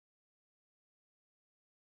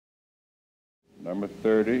Number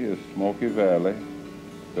 30 is Smoky Valley,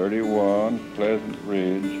 31 Pleasant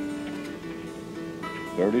Ridge,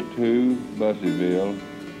 32 Busseyville,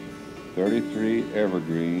 33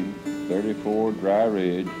 Evergreen, 34 Dry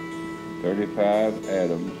Ridge, 35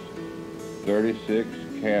 Adams, 36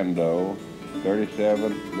 Cando,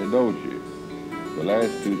 37 Ladochie. The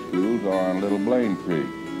last two schools are on Little Blaine Creek.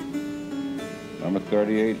 Number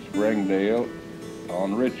 38 Springdale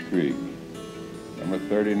on Rich Creek. Number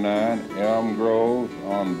 39 Elm Grove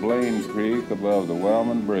on Blaine Creek above the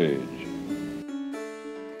Wellman Bridge.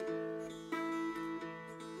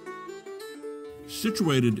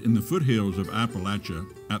 Situated in the foothills of Appalachia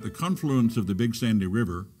at the confluence of the Big Sandy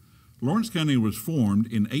River, Lawrence County was formed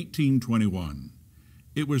in 1821.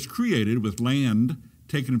 It was created with land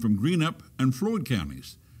taken from Greenup and Floyd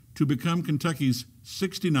counties to become Kentucky's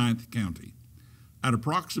 69th county. At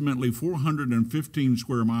approximately 415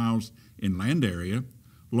 square miles in land area,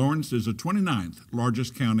 Lawrence is the 29th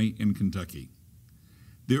largest county in Kentucky.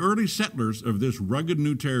 The early settlers of this rugged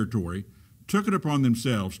new territory took it upon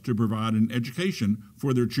themselves to provide an education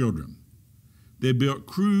for their children. They built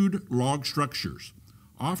crude log structures,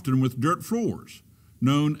 often with dirt floors,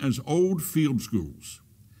 known as old field schools.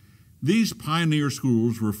 These pioneer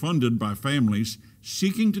schools were funded by families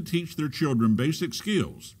seeking to teach their children basic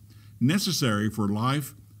skills necessary for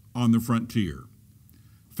life on the frontier.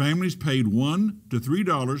 Families paid $1 to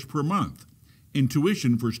 $3 per month in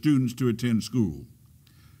tuition for students to attend school.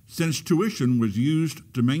 Since tuition was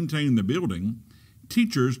used to maintain the building,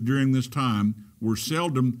 teachers during this time were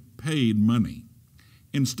seldom paid money.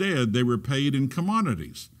 Instead, they were paid in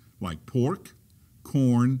commodities like pork,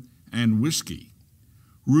 corn, and whiskey.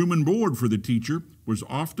 Room and board for the teacher was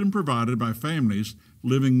often provided by families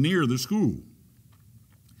living near the school.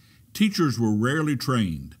 Teachers were rarely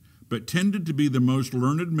trained, but tended to be the most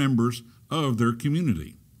learned members of their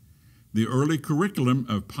community. The early curriculum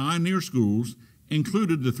of pioneer schools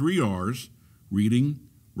included the 3 R's, reading,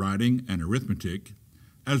 writing, and arithmetic,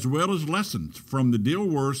 as well as lessons from the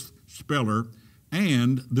Dilworth Speller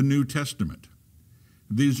and the New Testament.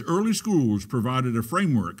 These early schools provided a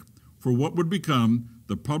framework for what would become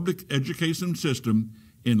the public education system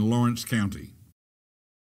in Lawrence County.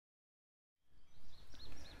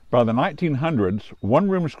 By the 1900s,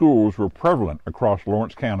 one-room schools were prevalent across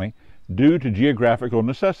Lawrence County due to geographical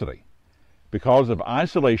necessity. Because of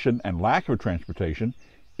isolation and lack of transportation,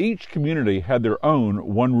 each community had their own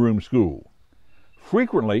one-room school.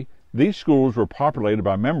 Frequently, these schools were populated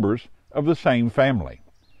by members of the same family.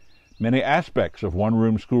 Many aspects of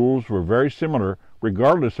one-room schools were very similar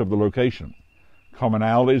regardless of the location.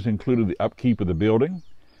 Commonalities included the upkeep of the building,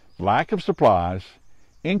 lack of supplies,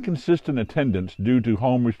 inconsistent attendance due to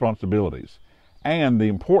home responsibilities, and the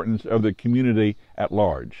importance of the community at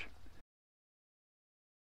large.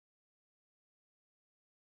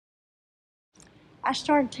 I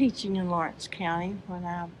started teaching in Lawrence County when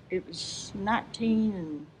it was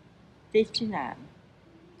 1959.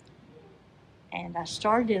 And I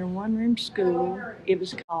started in a one-room school. It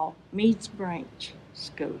was called Meads Branch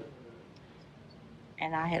School.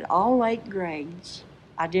 And I had all 8 grades.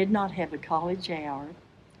 I did not have a college hour.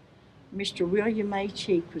 Mr. William A.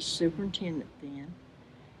 Cheek was superintendent then,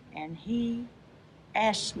 and he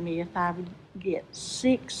asked me if I would get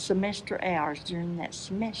 6 semester hours during that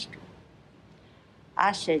semester.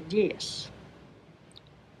 I said yes,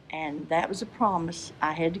 and that was a promise.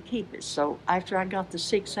 I had to keep it. So after I got the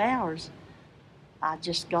 6 hours, I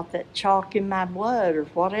just got that chalk in my blood or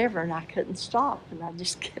whatever, and I couldn't stop, and I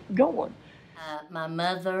just kept going. My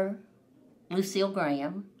mother, Lucille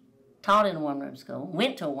Graham, taught in a one-room school,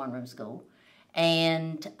 went to a one-room school,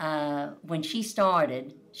 and when she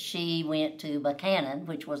started, she went to Buchanan,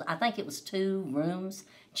 which was, I think it was 2 rooms.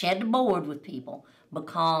 She had to board with people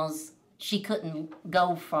because she couldn't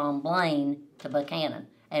go from Blaine to Buchanan,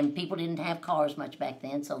 and people didn't have cars much back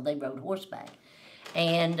then, so they rode horseback.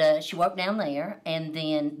 And she worked down there, and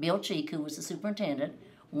then Bill Cheek, who was the superintendent,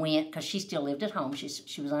 went, because she still lived at home,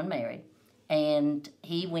 she was unmarried, and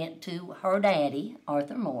he went to her daddy,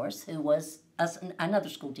 Arthur Morris, who was another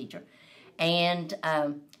school teacher, and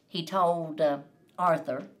he told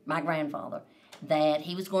Arthur, my grandfather, that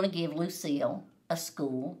he was going to give Lucille a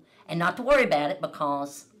school and not to worry about it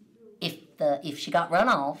because if she got run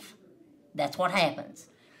off, that's what happens.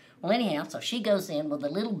 Well, anyhow, so she goes in with a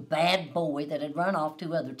little bad boy that had run off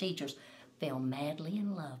 2 other teachers, fell madly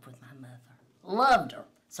in love with my mother, loved her,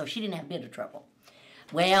 so she didn't have a bit of trouble.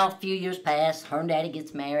 Well, a few years passed, her and Daddy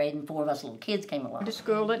gets married, and 4 of us little kids came along. To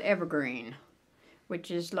school at Evergreen,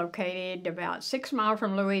 which is located about 6 miles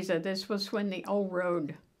from Louisa. This was when the old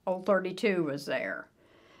road, Old 32, was there.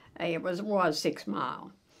 It was 6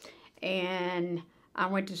 miles. and I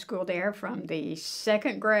went to school there from the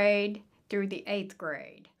 2nd grade through the 8th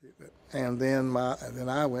grade. And then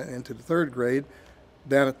I went into the 3rd grade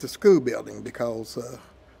down at the school building because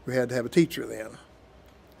we had to have a teacher then.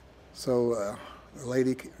 So a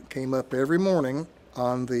lady came up every morning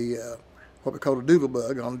on the what we called a doodle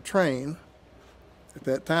bug on the train. At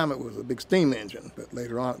that time it was a big steam engine, but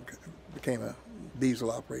later on it became a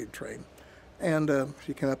diesel-operated train. And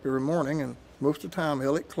she came up every morning, and most of the time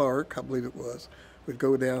Elliot Clark, I believe it was, would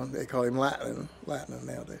go down. They call him Lightning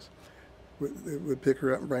nowadays. Would pick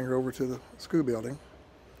her up and bring her over to the school building.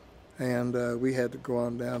 And we had to go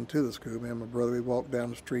on down to the school. Me and my brother, we walked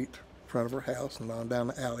down the street in front of her house and on down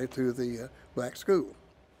the alley to the black school.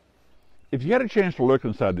 If you had a chance to look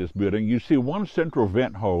inside this building, you see one central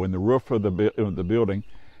vent hole in the roof of the building,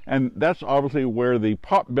 and that's obviously where the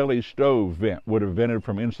pot-belly stove vent would have vented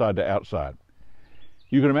from inside to outside.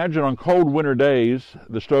 You can imagine on cold winter days,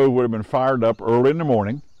 the stove would have been fired up early in the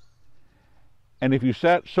morning, and if you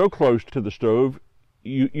sat so close to the stove,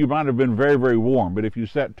 you might have been very, very warm, but if you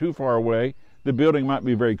sat too far away, the building might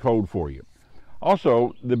be very cold for you.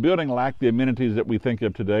 Also, the building lacked the amenities that we think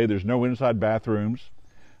of today. There's no inside bathrooms.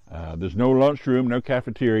 There's no lunchroom, no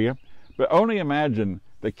cafeteria, but only imagine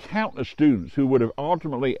the countless students who would have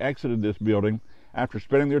ultimately exited this building after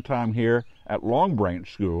spending their time here at Long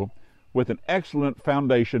Branch School with an excellent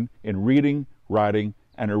foundation in reading, writing,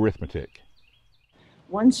 and arithmetic.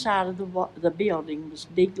 One side of the building was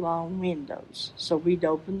big, long windows, so we'd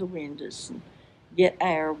open the windows and get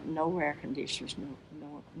air, no air conditioners,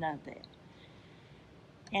 none of that.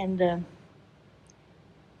 And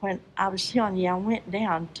when I was telling you, I went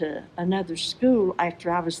down to another school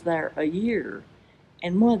after I was there a year,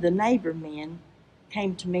 and one of the neighbor men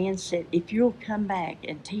came to me and said, if you'll come back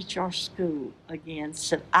and teach our school again,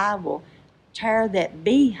 said, I will tear that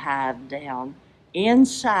beehive down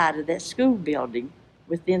inside of that school building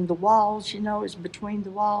within the walls, it's between the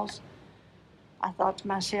walls. I thought to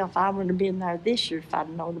myself, I wouldn't have been there this year if I'd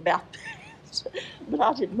known about this, but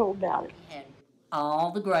I didn't know about it. We had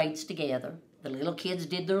all the grades together. The little kids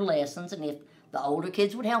did their lessons, and if the older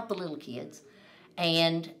kids would help the little kids.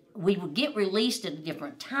 And we would get released at a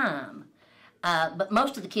different time. But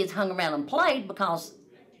most of the kids hung around and played because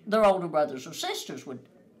their older brothers or sisters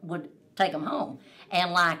would take them home.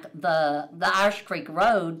 And like the Irish Creek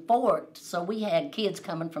Road forked, so we had kids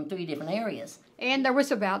coming from 3 different areas. And there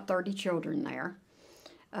was about 30 children there,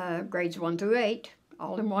 grades 1 through 8,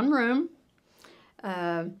 all in one room.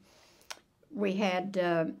 We had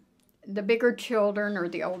the bigger children, or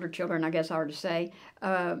the older children, I guess I ought to say,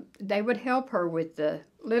 they would help her with the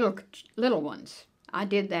little ones. I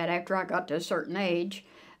did that after I got to a certain age.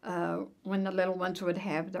 When the little ones would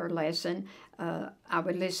have their lesson, I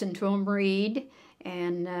would listen to them read,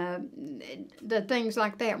 and the things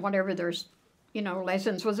like that, whatever their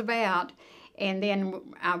lessons was about. And then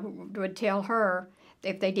I would tell her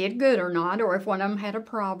if they did good or not, or if one of them had a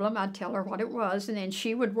problem, I'd tell her what it was, and then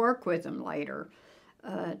she would work with them later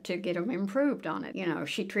to get them improved on it.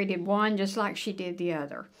 She treated one just like she did the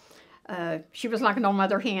other. She was like an old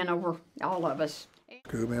mother hen over all of us.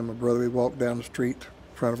 Me and my brother, we walked down the street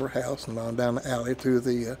in front of her house and on down the alley to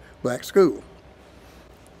the black school.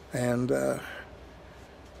 And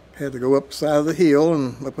had to go up the side of the hill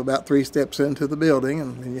and up about 3 steps into the building,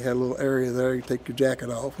 and then you had a little area there. You take your jacket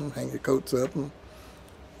off and hang your coats up, and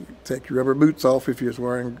you take your rubber boots off if you was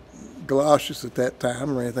wearing galoshes at that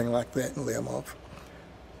time or anything like that, and lay them off.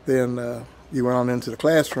 Then you went on into the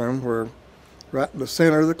classroom, where right in the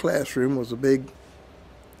center of the classroom was a big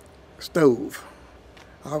stove.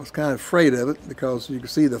 I was kind of afraid of it because you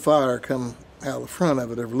could see the fire come out of the front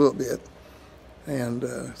of it every little bit, and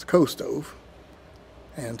it's a coal stove.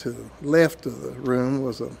 And to the left of the room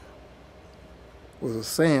was a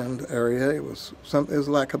sand area. It was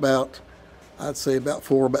like about, I'd say about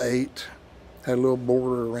 4 by 8. Had a little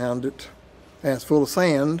border around it, and it's full of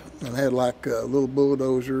sand, and had like a little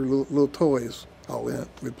bulldozer, little toys all in it.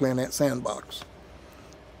 We'd play in that sandbox.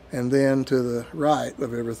 And then to the right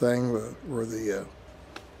of everything where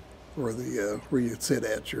you'd sit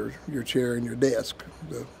at your chair and your desk.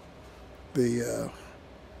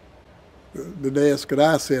 The desk that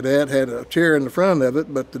I sat at had a chair in the front of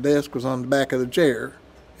it, but the desk was on the back of the chair,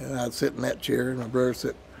 and I'd sit in that chair, and my brother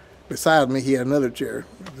sat beside me. He had another chair.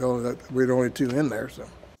 We were only 2 in there, so.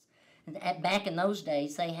 Back in those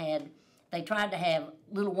days, they tried to have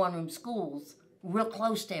little one-room schools real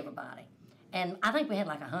close to everybody, and I think we had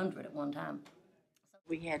like 100 at one time.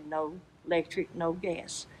 We had no electric, no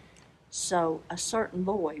gas, so a certain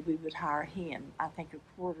boy, we would hire him. I think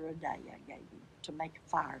 $0.25 a day I gave him to make a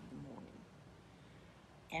fire in the morning.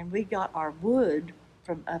 And we got our wood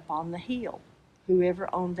from up on the hill.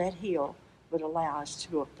 Whoever owned that hill would allow us to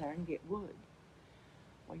go up there and get wood.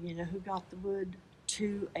 Well, you know who got the wood?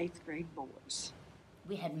 2 8th grade boys.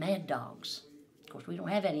 We had mad dogs. Of course, we don't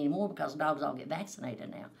have that anymore because dogs all get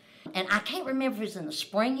vaccinated now. And I can't remember if it was in the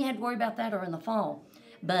spring you had to worry about that or in the fall,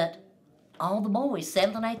 but all the boys,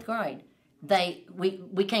 7th and 8th grade,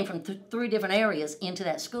 we came from 3 different areas into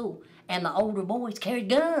that school, and the older boys carried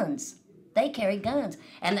guns. They carried guns,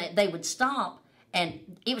 and they would stop, and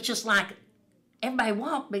it was just like everybody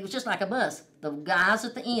walked, but it was just like a bus. The guys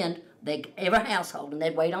at the end, every household, and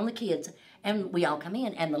they'd wait on the kids, and we all come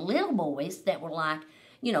in. And the little boys that were like,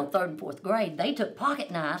 you know, 3rd and 4th grade, they took pocket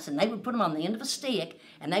knives and they would put them on the end of a stick,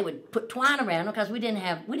 and they would put twine around them because we didn't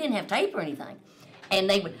have tape or anything, and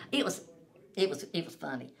it was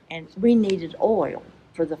funny. And we needed oil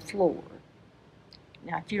for the floor.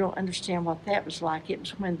 Now, if you don't understand what that was like, it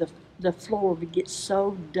was when the floor would get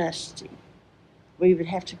so dusty, we would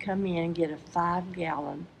have to come in and get a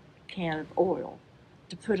 5-gallon can of oil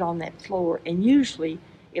to put on that floor, and usually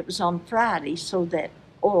it was on Friday so that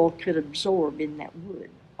oil could absorb in that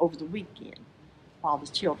wood over the weekend while the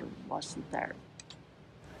children wasn't there.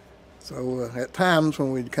 So at times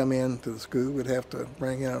when we'd come into the school, we'd have to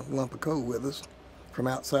bring in a lump of coal with us. From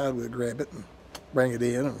outside, we'd grab it and bring it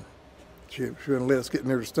in, and she wouldn't let us get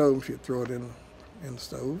near the stove. She'd throw it in the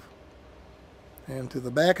stove. And to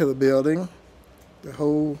the back of the building,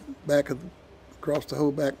 across the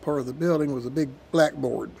whole back part of the building was a big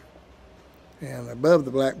blackboard. And above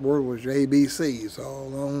the blackboard was your ABCs, all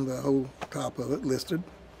along the whole top of it listed.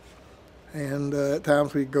 And at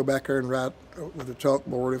times we'd go back there and write with a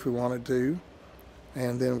chalkboard if we wanted to.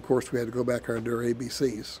 And then, of course, we had to go back there and do our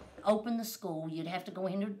ABCs. Open the school, you'd have to go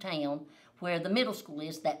into town where the middle school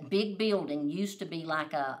is. That big building used to be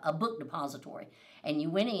like a book depository. And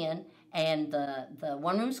you went in, and the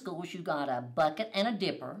one-room schools, you got a bucket and a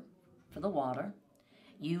dipper for the water.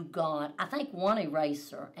 You got, I think, 1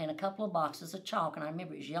 eraser and a couple of boxes of chalk, and I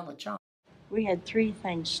remember it was yellow chalk. We had 3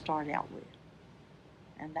 things to start out with,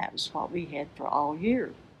 and that was what we had for all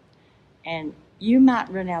year. And you might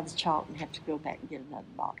run out of the chalk and have to go back and get another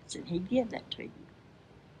box, and he'd give that to you.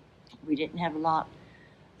 We didn't have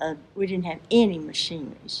we didn't have any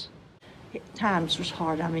machineries. Times was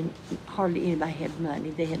hard. I mean, hardly anybody had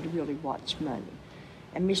money. They had to really watch money.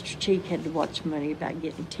 And Mr. Cheek had to watch money about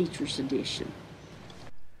getting teacher's edition.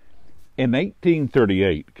 In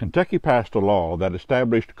 1838, Kentucky passed a law that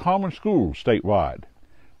established common schools statewide.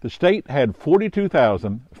 The state had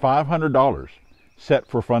 $42,500 set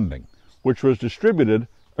for funding, which was distributed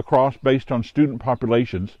across based on student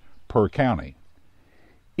populations per county.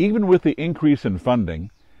 Even with the increase in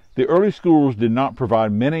funding, the early schools did not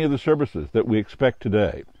provide many of the services that we expect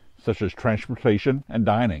today, such as transportation and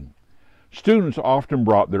dining. Students often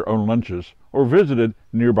brought their own lunches or visited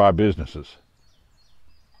nearby businesses.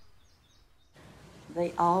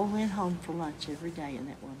 They all went home for lunch every day in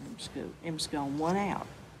that one-room school. It was gone 1 hour.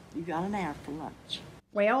 You got an hour for lunch.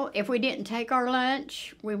 Well, if we didn't take our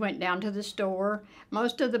lunch, we went down to the store.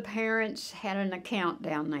 Most of the parents had an account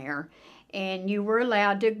down there, and you were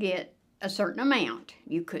allowed to get a certain amount.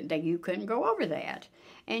 You couldn't go over that.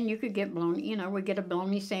 And you could get bologna, you know, we'd get a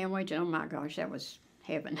bologna sandwich. Oh my gosh, that was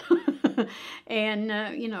heaven.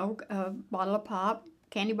 And, you know, a bottle of pop,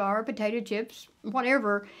 candy bar, potato chips,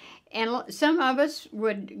 whatever. And some of us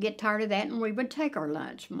would get tired of that, and we would take our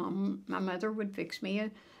lunch. My mother would fix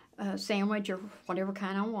me a sandwich or whatever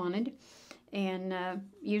kind I wanted, and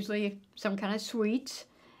usually some kind of sweets.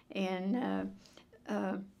 And,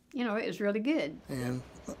 you know, it was really good. And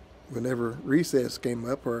whenever recess came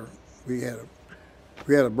up, or we had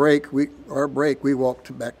a break, we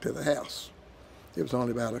walked back to the house. It was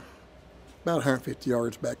only about 150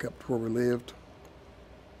 yards back up to where we lived.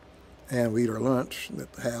 And we'd eat our lunch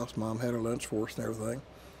at the house. Mom had her lunch for us and everything.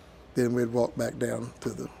 Then we'd walk back down to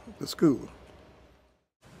the school.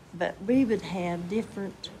 But we would have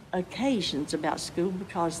different occasions about school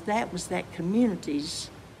because that was that community's,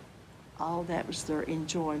 all that was their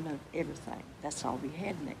enjoyment of everything. That's all we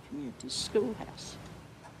had in that community, schoolhouse.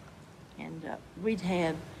 And we'd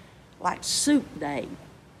have like soup day.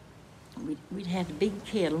 We'd have a big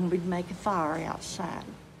kettle and we'd make a fire outside.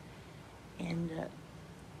 And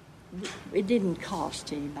it didn't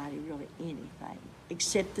cost anybody really anything,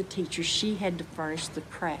 except the teacher. She had to furnish the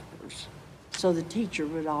crackers. So the teacher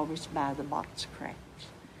would always buy the box of crackers.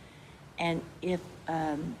 And if,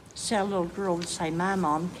 say a little girl would say, my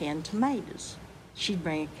mom canned tomatoes, she'd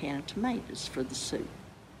bring a can of tomatoes for the soup.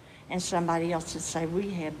 And somebody else would say, we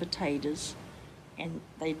have potatoes, and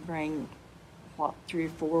they'd bring, 3 or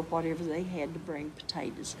 4, whatever they had to bring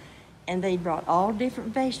potatoes. And they brought all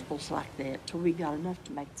different vegetables like that till we got enough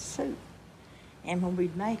to make the soup. And when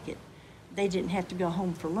we'd make it, they didn't have to go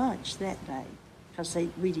home for lunch that day because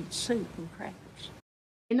we'd eat soup and crackers.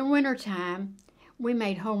 In the wintertime, we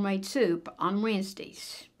made homemade soup on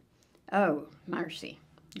Wednesdays. Oh, mercy.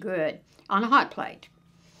 Good. On a hot plate.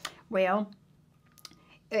 Well,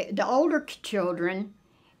 the older children,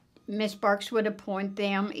 Miss Barks would appoint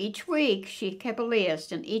them each week. She kept a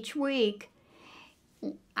list, and each week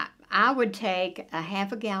I would take a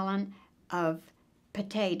half a gallon of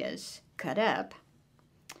potatoes cut up,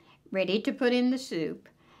 ready to put in the soup.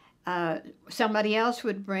 Somebody else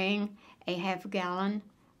would bring a half a gallon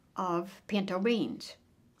of pinto beans.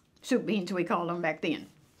 Soup beans, we called them back then.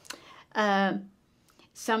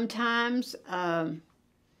 Sometimes, and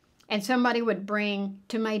somebody would bring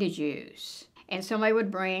tomato juice, and somebody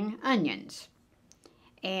would bring onions.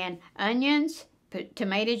 And onions,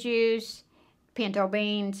 tomato juice, pinto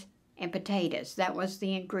beans, and potatoes. That was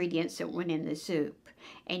the ingredients that went in the soup.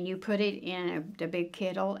 And you put it in the big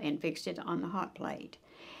kettle and fixed it on the hot plate.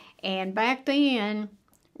 And back then,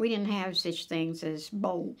 we didn't have such things as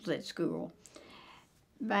bowls at school.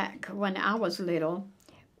 Back when I was little,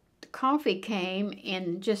 the coffee came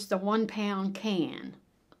in just the 1 pound can,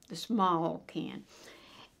 the small can.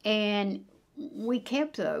 And we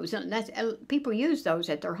kept those, and people used those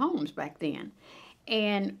at their homes back then.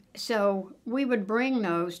 And so we would bring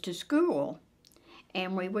those to school,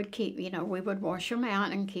 and we would keep, we would wash them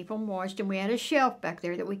out and keep them washed, and we had a shelf back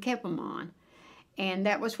there that we kept them on. And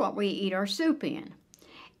that was what we eat our soup in.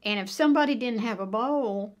 And if somebody didn't have a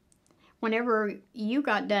bowl, whenever you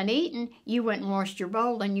got done eating, you went and washed your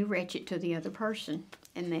bowl and you reached it to the other person,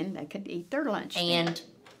 and then they could eat their lunch. And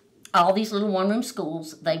all these little one-room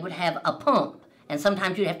schools, they would have a pump, and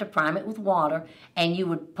sometimes you'd have to prime it with water, and you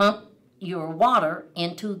would pump your water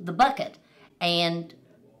into the bucket. And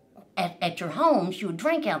at your homes, you would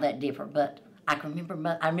drink out of that dipper, but I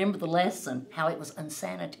remember the lesson, how it was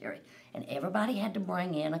unsanitary. And everybody had to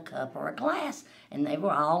bring in a cup or a glass, and they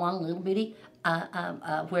were all on little bitty,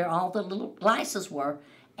 where all the little glasses were.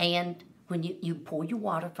 And when you pour your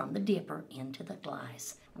water from the dipper into the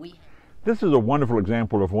glass. This is a wonderful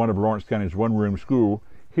example of one of Lawrence County's one-room school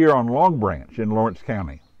here on Long Branch in Lawrence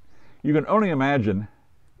County. You can only imagine,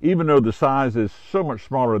 even though the size is so much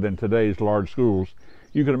smaller than today's large schools,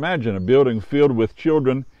 you can imagine a building filled with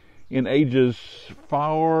children in ages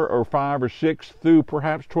 4 or 5 or 6 through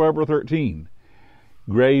perhaps 12 or 13.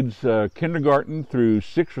 Grades kindergarten through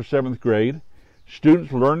 6th or 7th grade,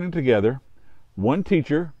 students learning together, one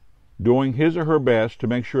teacher doing his or her best to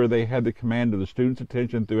make sure they had the command of the students'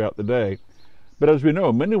 attention throughout the day. But as we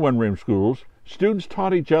know, many one-room schools, students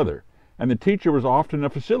taught each other, and the teacher was often a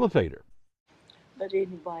facilitator. But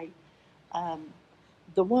anyway,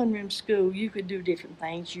 the one-room school, you could do different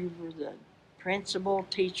things. You were the principal,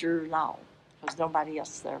 teacher, and all, because nobody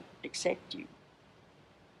else there except you.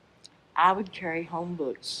 I would carry home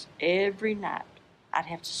books every night. I'd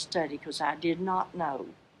have to study because I did not know.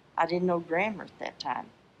 I didn't know grammar at that time.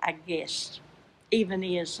 I guessed, even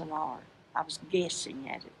is and are. I was guessing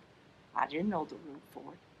at it. I didn't know the rule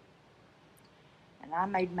for it. And I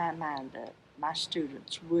made my mind up. My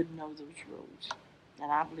students would know those rules,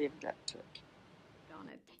 and I've lived up to it.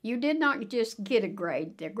 You did not just get a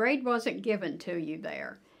grade. The grade wasn't given to you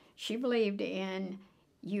there. She believed in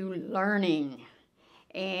you learning.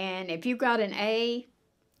 And if you got an A,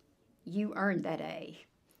 you earned that A.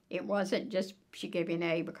 It wasn't just she gave you an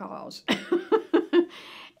A because.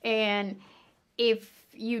 And if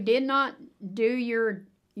you did not do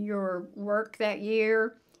your work that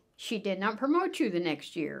year, she did not promote you the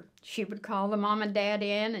next year. She would call the mom and dad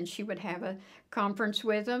in, and she would have a conference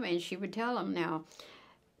with them, and she would tell them, now,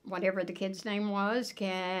 whatever the kid's name was,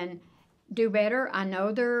 can do better. I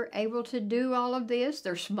know they're able to do all of this.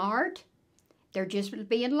 They're smart. They're just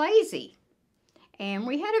being lazy. And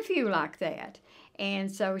we had a few like that.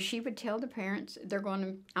 And so she would tell the parents,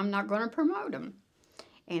 I'm not going to promote them.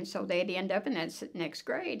 And so they'd end up in that next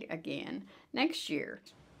grade again next year.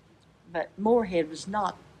 But Moorhead was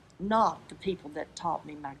not the people that taught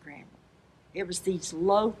me my grammar. It was these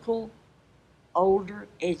local, older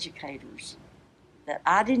educators that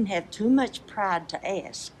I didn't have too much pride to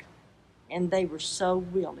ask, and they were so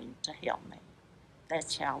willing to help me.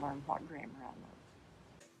 That's how I learned what grammar I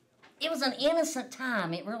know. It was an innocent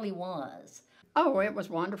time, it really was. Oh, it was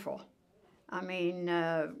wonderful. I mean,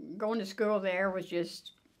 going to school there was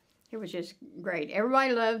just great.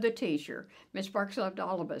 Everybody loved the teacher. Miss Barks loved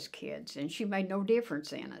all of us kids, and she made no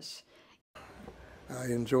difference in us. I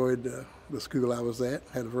enjoyed the school I was at,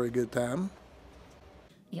 had a very good time.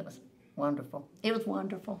 It was wonderful. It was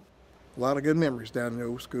wonderful. a lot of good memories down in the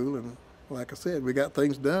old school. And like I said, we got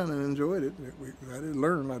things done and enjoyed it. I did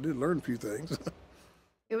learn a few things.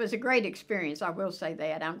 It was a great experience, I will say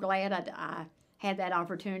that. I'm glad I had that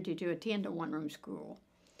opportunity to attend a one-room school.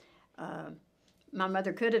 My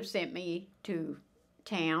mother could have sent me to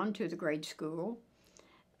town, to the grade school,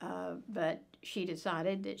 but she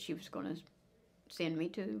decided that she was going to send me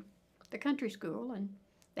to the country school, and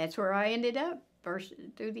that's where I ended up, first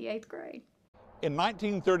through the 8th grade. In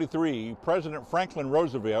 1933, President Franklin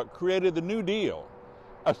Roosevelt created the New Deal,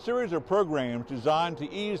 a series of programs designed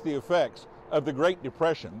to ease the effects of the Great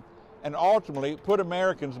Depression and ultimately put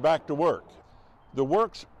Americans back to work. The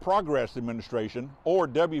Works Progress Administration, or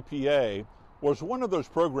WPA, was one of those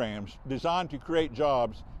programs designed to create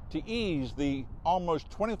jobs to ease the almost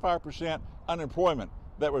 25% unemployment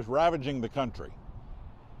that was ravaging the country.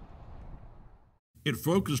 It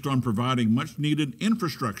focused on providing much-needed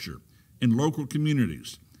infrastructure in local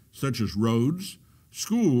communities, such as roads,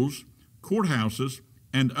 schools, courthouses,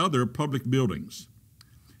 and other public buildings.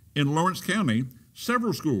 In Lawrence County,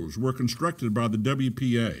 several schools were constructed by the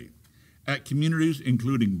WPA at communities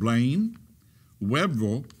including Blaine,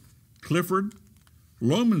 Webbville, Clifford,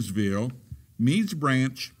 Lomansville, Meads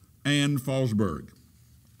Branch, and Fallsburg.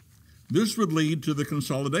 This would lead to the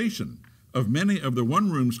consolidation of many of the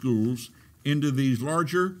one-room schools into these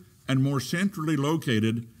larger and more centrally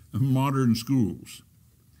located modern schools.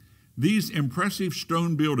 These impressive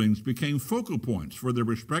stone buildings became focal points for their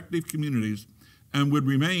respective communities and would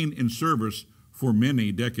remain in service for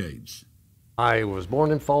many decades. I was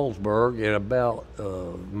born in Fallsburg in about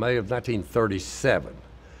May of 1937,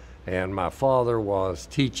 and my father was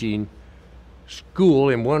teaching school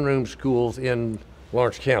in one-room schools in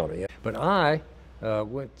Lawrence County. But I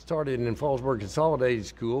started in Fallsburg Consolidated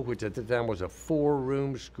School, which at the time was a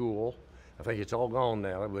 4-room school. I think it's all gone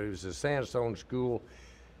now, but it was a sandstone school.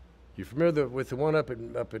 You familiar with the one up at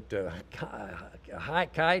High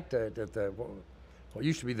Kite, what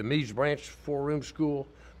used to be the Meads Branch 4-room school?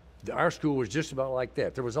 Our school was just about like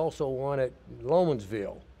that. There was also one at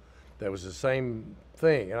Lomansville that was the same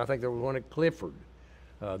thing, and I think there was one at Clifford.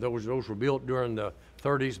 Those were built during the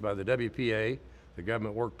 30s by the WPA, the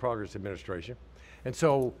Government Work Progress Administration. And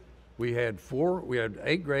so we had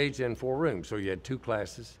 8 grades in 4 rooms, so you had 2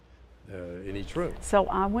 classes in each room. So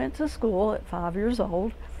I went to school at 5 years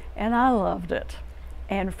old, and I loved it.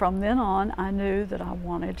 And from then on, I knew that I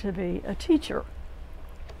wanted to be a teacher.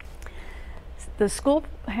 The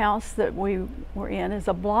schoolhouse that we were in is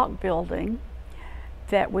a block building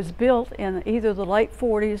that was built in either the late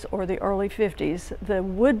 40s or the early 50s. The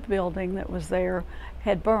wood building that was there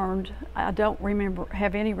had burned. I don't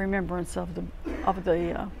have any remembrance of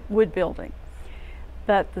the wood building.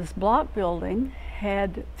 But this block building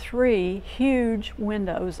had 3 huge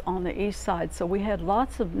windows on the east side, so we had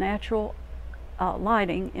lots of natural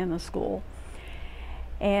lighting in the school.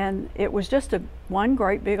 And it was just one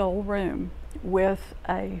great big old room with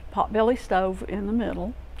a potbelly stove in the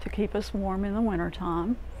middle to keep us warm in the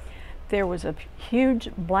wintertime. There was a huge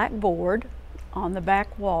blackboard on the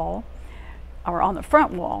back wall, or on the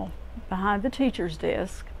front wall behind the teacher's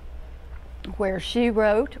desk, where she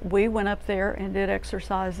wrote. We went up there and did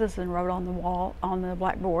exercises and wrote on the wall, on the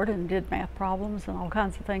blackboard, and did math problems and all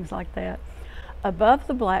kinds of things like that. Above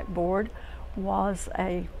the blackboard was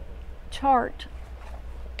a chart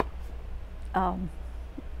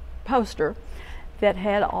poster that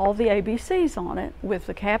had all the ABCs on it with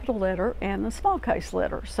the capital letter and the small case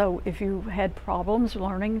letter. So if you had problems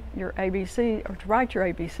learning your ABC or to write your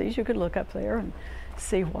ABCs, you could look up there and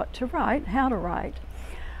see what to write, how to write.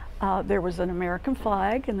 There was an American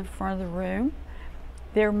flag in the front of the room.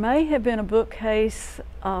 There may have been a bookcase,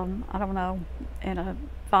 I don't know, and a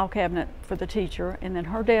file cabinet for the teacher, and then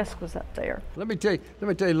her desk was up there. Let me tell you a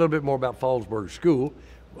little bit more about Fallsburg School.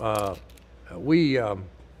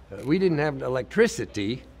 We didn't have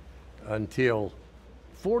electricity until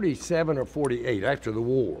 47 or 48, after the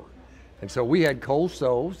war, and so we had coal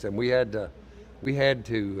stoves, and we had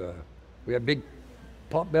big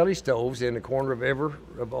pot-belly stoves in the corner of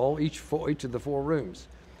each of the 4 rooms,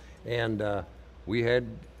 and we had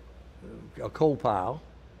a coal pile,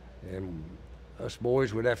 and us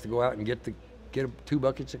boys would have to go out and get 2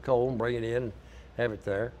 buckets of coal and bring it in and have it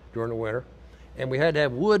there during the winter, and we had to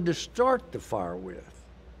have wood to start the fire with.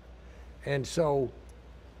 And so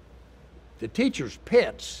the teacher's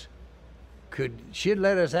pets he'd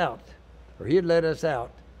let us out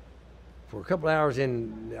for a couple hours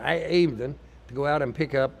in the evening to go out and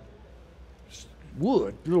pick up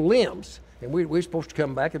wood, little limbs. And we were supposed to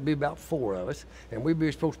come back, it'd be about 4 of us, and we'd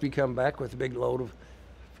be supposed to come back with a big load of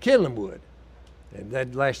kindling wood. And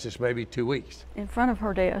that'd last us maybe 2 weeks. In front of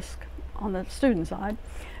her desk on the student side,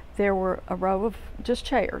 there were a row of just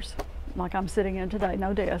chairs, like I'm sitting in today,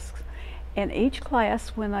 no desks. And each class,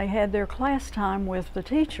 when they had their class time with the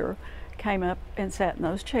teacher, came up and sat in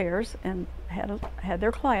those chairs and had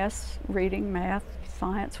their class, reading, math,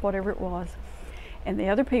 science, whatever it was. And the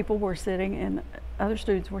other people were sitting in, other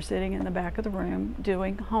students were sitting in the back of the room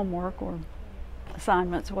doing homework or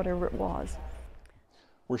assignments, whatever it was.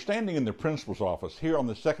 We're standing in the principal's office here on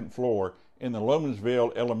the second floor in the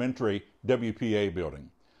Lomansville Elementary WPA building.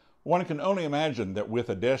 One can only imagine that with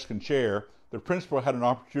a desk and chair, the principal had an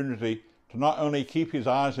opportunity to not only keep his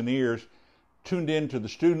eyes and ears tuned in to the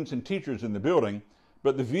students and teachers in the building,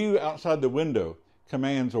 but the view outside the window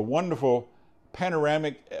commands a wonderful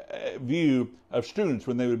panoramic view of students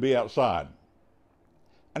when they would be outside.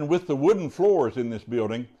 And with the wooden floors in this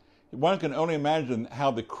building, one can only imagine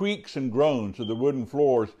how the creaks and groans of the wooden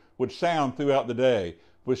floors would sound throughout the day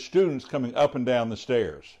with students coming up and down the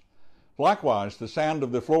stairs. Likewise, the sound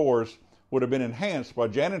of the floors would have been enhanced by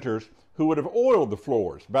janitors who would have oiled the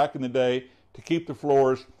floors back in the day to keep the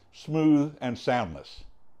floors smooth and soundless.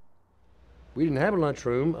 We didn't have a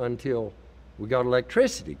lunchroom until we got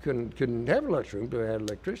electricity. Couldn't have a lunchroom until we had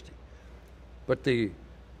electricity. But the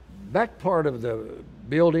back part of the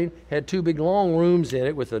building had two big long rooms in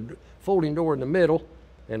it with a folding door in the middle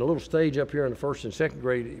and a little stage up here in the first and second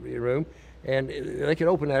grade room. And they could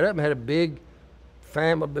open that up and had a big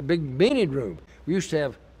meeting room. We used to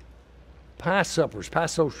have pie suppers, pie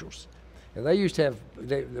socials. And they used to have,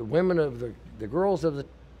 the women of the girls of the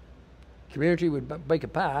community would bake a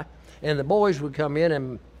pie, and the boys would come in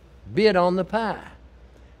and bid on the pie.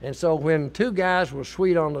 And so when two guys were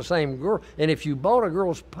sweet on the same girl, and if you bought a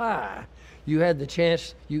girl's pie, you had the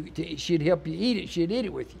chance, she'd help you eat it, she'd eat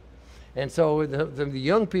it with you. And so the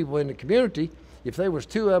young people in the community, if there was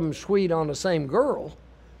two of them sweet on the same girl,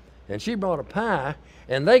 and she brought a pie,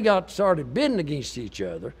 and they started bidding against each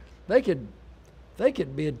other, they could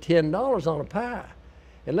bid $10 on a pie.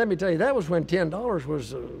 And let me tell you, that was when $10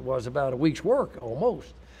 was about a week's work,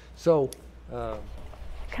 almost. So.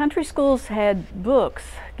 Country schools had books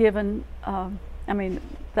given, I mean,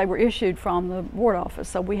 they were issued from the board office,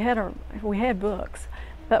 so we had books,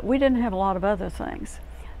 but we didn't have a lot of other things.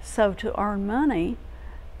 So to earn money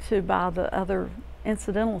to buy the other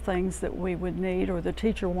incidental things that we would need or the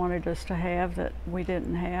teacher wanted us to have that we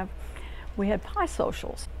didn't have, we had pie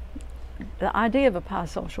socials. The idea of a pie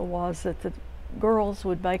social was that the girls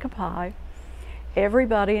would bake a pie.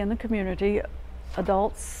 Everybody in the community,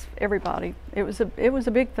 adults, everybody. It was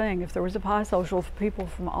a big thing. If there was a pie social, people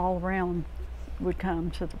from all around would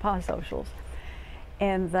come to the pie socials,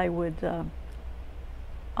 and they would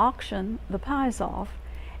auction the pies off,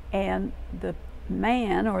 and the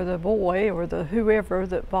man or the boy or the whoever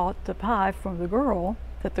that bought the pie from the girl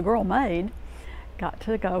that the girl made got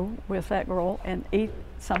to go with that girl and eat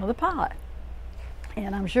some of the pie.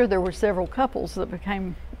 And I'm sure there were several couples that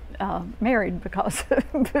became married because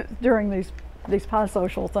during these pie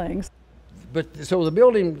social things. But so the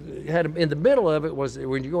building had, in the middle of it was,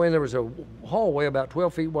 when you go in, there was a hallway about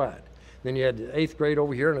 12 feet wide. Then you had the 8th grade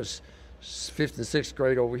over here and the 5th and 6th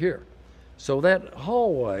grade over here. So that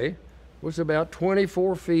hallway was about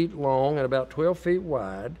 24 feet long and about 12 feet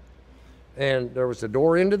wide. And there was a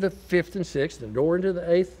door into the 5th and 6th, and a door into the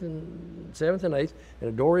 8th and 7th and 8th, and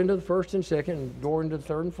a door into the 1st and 2nd, and a door into the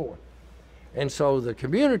 3rd and 4th. And so the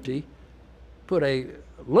community put a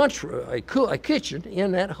kitchen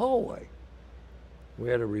in that hallway. We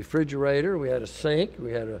had a refrigerator, we had a sink,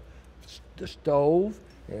 we had a stove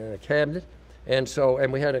and a cabinet, and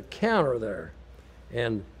we had a counter there.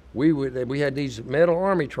 And we had these metal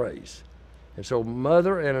army trays. And so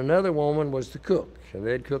mother and another woman was the cook, and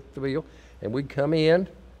they'd cook the meal, and we'd come in,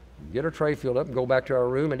 get our tray filled up, and go back to our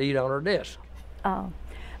room and eat on our desk.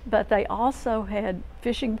 But they also had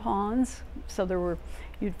fishing ponds, so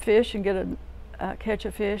you'd fish and get catch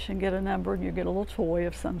a fish and get a number, and you'd get a little toy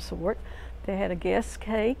of some sort. They had a guest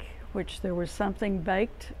cake, which there was something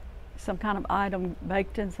baked, some kind of item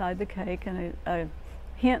baked inside the cake, and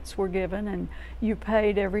hints were given, and you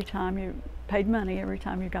paid money every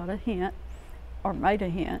time you got a hint, or made a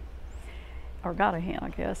hint, or got a hint, I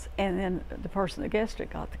guess, and then the person that guessed it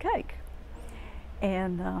got the cake.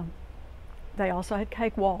 And they also had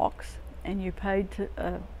cake walks, and you paid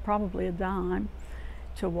probably a dime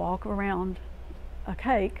to walk around a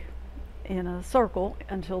cake in a circle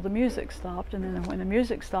until the music stopped, and then when the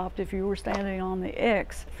music stopped, if you were standing on the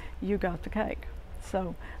X, you got the cake.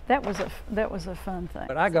 So that was a fun thing.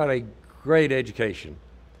 But I got a great education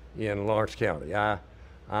in Lawrence County.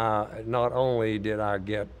 Not only did I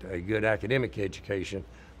get a good academic education,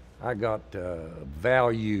 I got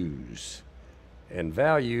values And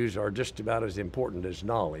values are just about as important as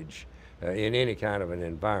knowledge in any kind of an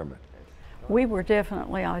environment. We were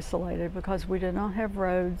definitely isolated because we did not have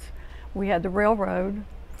roads. We had the railroad,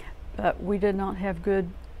 but we did not have good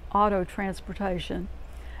auto transportation.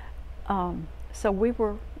 So we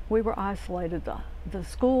were isolated. The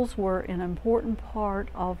schools were an important part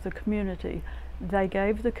of the community. They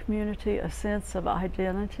gave the community a sense of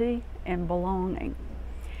identity and belonging.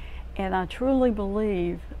 And I truly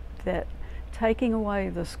believe that taking away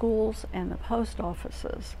the schools and the post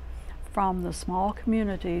offices from the small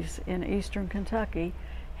communities in eastern Kentucky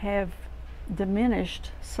have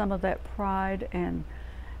diminished some of that pride and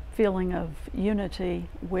feeling of unity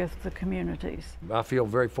with the communities. I feel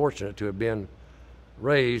very fortunate to have been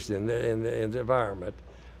raised in the environment.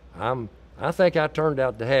 I think I turned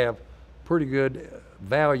out to have pretty good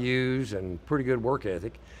values and pretty good work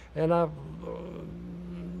ethic, and I've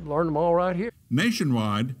learned them all right here.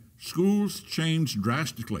 Nationwide, schools changed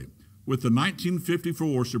drastically with the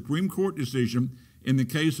 1954 Supreme Court decision in the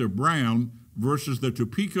case of Brown versus the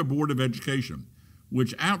Topeka Board of Education,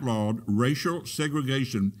 which outlawed racial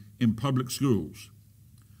segregation in public schools.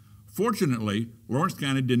 Fortunately, Lawrence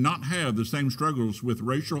County did not have the same struggles with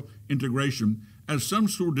racial integration as some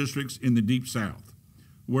school districts in the Deep South,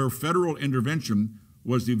 where federal intervention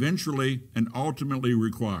was eventually and ultimately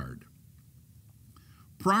required.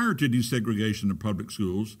 Prior to desegregation of public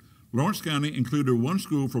schools, Lawrence County included one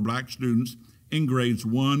school for black students in grades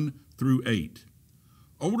 1 through 8.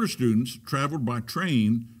 Older students traveled by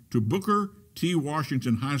train to Booker T.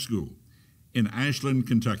 Washington High School in Ashland,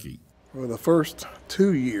 Kentucky. Well, the first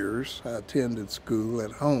 2 years I attended school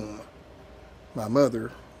at home. My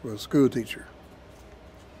mother was a school teacher.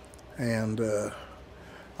 And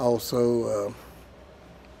also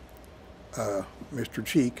Mr.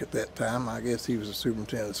 Cheek at that time, I guess he was the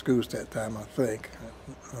superintendent of schools at that time, I think.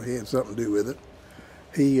 He had something to do with it.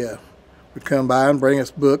 He would come by and bring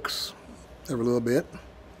us books every little bit.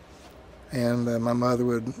 And my mother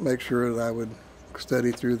would make sure that I would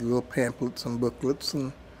study through the little pamphlets and booklets,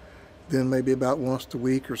 and then maybe about once a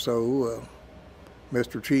week or so,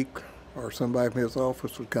 Mr. Cheek or somebody from his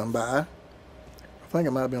office would come by. I think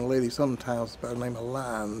it might have been a lady sometimes by the name of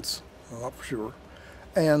Lyons, I'm not for sure,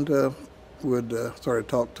 and would start to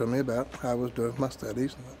talk to me about how I was doing my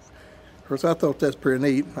studies. Of course, I thought that's pretty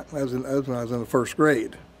neat. That was when I was in the first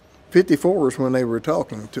grade. 54 is when they were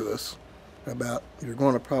talking to us about you're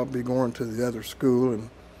going to probably going to the other school and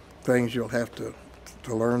things you'll have to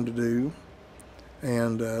learn to do.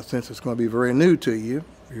 And since it's going to be very new to you,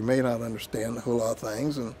 you may not understand a whole lot of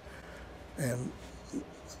things. And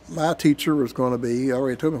my teacher was going to be, I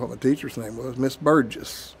already told me what my teacher's name was, Miss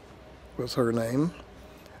Burgess was her name.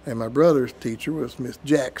 And my brother's teacher was Miss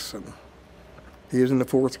Jackson. He was in the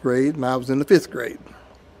 4th grade and I was in the 5th grade.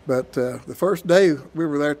 But the first day we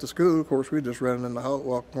were there at the school, of course, we were just running in the hall,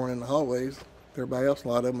 walking in the hallways. Everybody else, a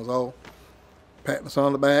lot of them was all patting us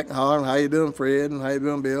on the back and hollering, "How you doing, Fred?" and "How you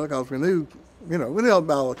doing, Bill?" Because we knew, we knew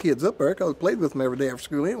about all the kids up there because we played with them every day after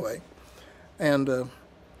school anyway. And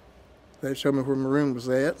they showed me where my room was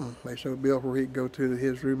at, and they showed Bill where he'd go to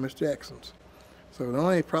his room, Miss Jackson's. So the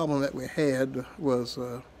only problem that we had was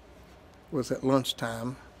at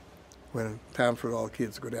lunchtime, when time for all the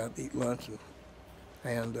kids to go down and eat lunch.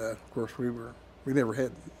 And of course, we never had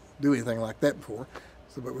to do anything like that before.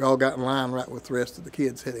 So, but we all got in line right with the rest of the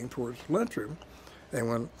kids heading towards the lunchroom. And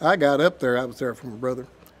when I got up there, I was there for my brother.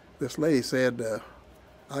 This lady said,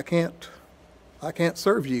 I can't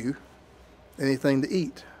serve you anything to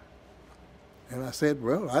eat. And I said,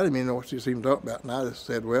 well, I didn't even know what she was even talking about. And I just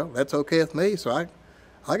said, well, that's okay with me. So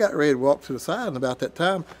I got ready to walk to the side, and about that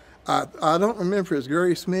time, I don't remember if it was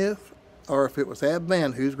Gary Smith or if it was Ab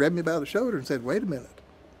Van Hoos grabbed me by the shoulder and said, wait a minute.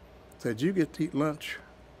 Said, you get to eat lunch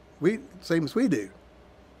same as we do.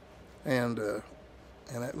 And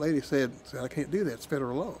that lady said, I can't do that, it's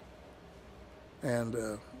federal law.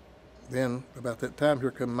 And then about that time,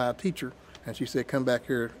 here come my teacher, and she said, come back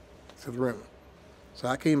here to the room. So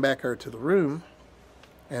I came back here to the room,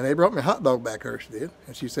 and they brought me a hot dog back here, she did.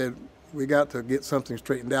 And she said, we got to get something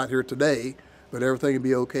straightened out here today, but everything will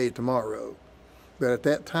be okay tomorrow. But at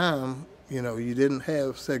that time, you didn't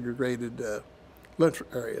have segregated lunch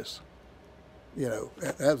areas.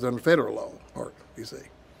 That was under federal law, you see.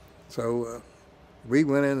 So we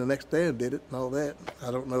went in the next day and did it and all that.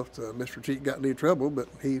 I don't know if Mr. Cheek got in any trouble, but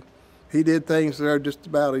he did things there just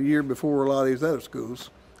about a year before a lot of these other schools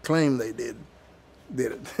claimed they did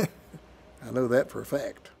it. I know that for a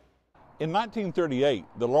fact. In 1938,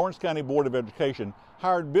 the Lawrence County Board of Education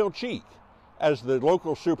hired Bill Cheek as the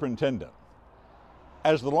local superintendent.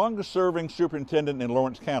 As the longest-serving superintendent in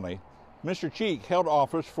Lawrence County, Mr. Cheek held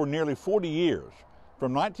office for nearly 40 years,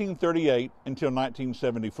 from 1938 until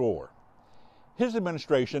 1974. His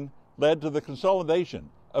administration led to the consolidation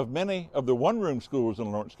of many of the one-room schools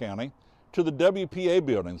in Lawrence County to the WPA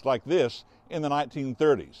buildings like this in the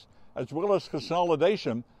 1930s, as well as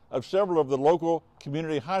consolidation of several of the local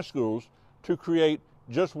community high schools to create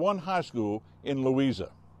just one high school in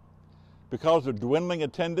Louisa. Because of dwindling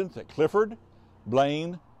attendance at Clifford,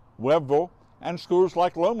 Blaine, Webbville, and schools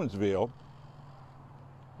like Lomansville,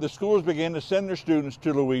 the schools began to send their students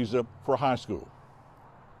to Louisa for high school.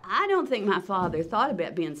 I don't think my father thought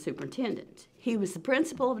about being superintendent. He was the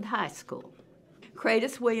principal of the high school.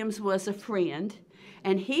 Kratos Williams was a friend,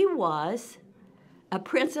 and he was a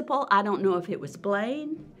principal. I don't know if it was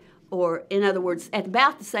Blaine, or in other words, at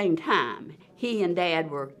about the same time, he and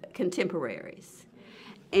Dad were contemporaries.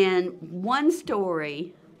 And one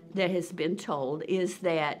story that has been told is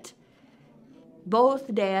that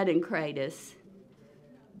both Dad and Kratos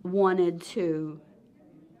wanted to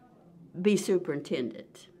be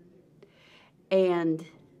superintendent. And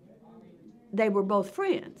they were both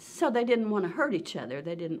friends, so they didn't want to hurt each other.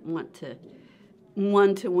 They didn't want to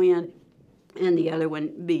one to win and the other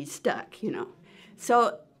one be stuck, you know.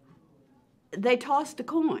 So they tossed a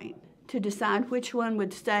coin to decide which one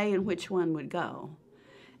would stay and which one would go.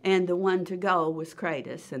 And the one to go was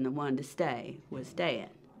Kratos, and the one to stay was Dad.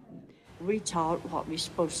 We taught what we were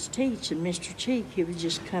supposed to teach, and Mr. Cheek, he would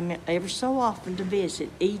just come in every so often to visit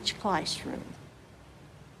each classroom.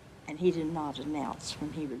 And he did not announce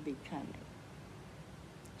when he would be coming.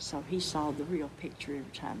 So he saw the real picture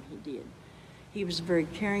every time he did. He was a very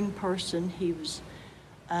caring person. He was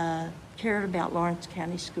cared about Lawrence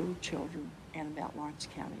County school children and about Lawrence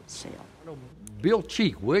County itself. Bill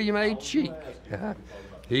Cheek, William A. Cheek.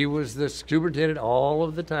 He was the superintendent all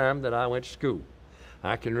of the time that I went to school.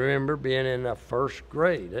 I can remember being in the first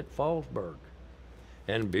grade at Fallsburg,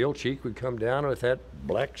 and Bill Cheek would come down with that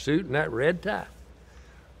black suit and that red tie.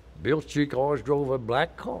 Bill Cheek always drove a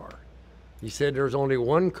black car. He said there's only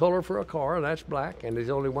one color for a car, and that's black, and there's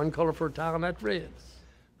only one color for a tie, and that's red.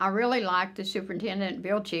 I really liked the superintendent,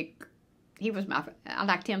 Bill Cheek. I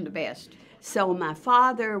liked him the best. So my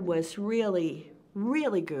father was really,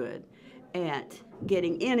 really good at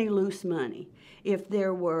getting any loose money. If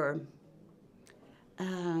there were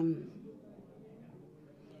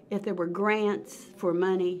grants for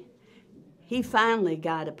money, he finally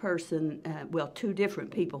got a person, two different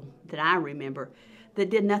people that I remember, that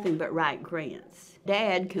did nothing but write grants.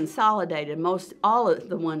 Dad consolidated all of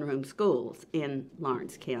the one-room schools in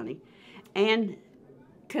Lawrence County and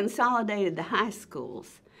consolidated the high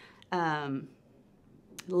schools.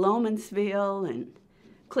 Lomansville and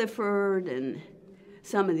Clifford and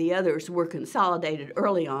some of the others were consolidated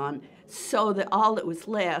early on, so that all that was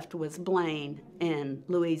left was Blaine and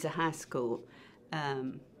Louisa High School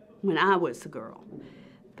when I was a girl.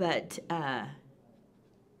 But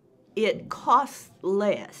it costs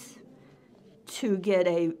less to get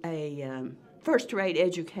a first-rate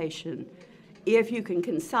education if you can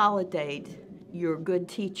consolidate your good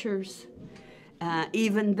teachers,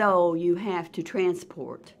 even though you have to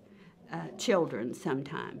transport children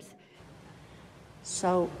sometimes.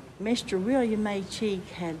 So Mr. William A. Cheek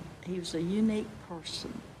he was a unique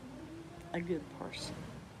person, a good person.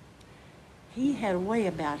 He had a way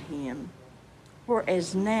about him,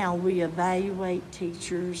 whereas now we evaluate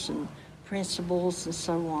teachers and principals and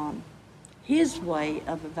so on. His way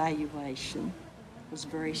of evaluation was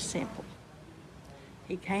very simple.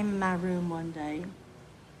 He came in my room one day,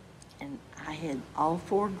 and I had all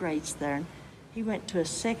 4 grades there, and he went to a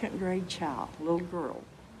 2nd grade child, a little girl,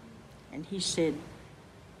 and he said,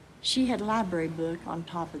 she had a library book on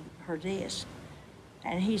top of her desk,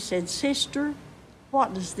 and he said, "Sister,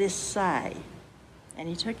 what does this say?" And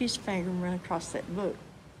he took his finger and ran across that book.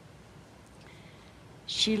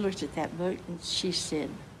 She looked at that book and she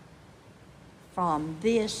said, "From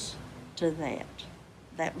this to that."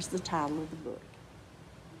 That was the title of the book.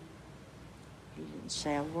 He didn't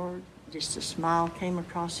say a word, just a smile came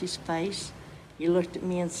across his face. He looked at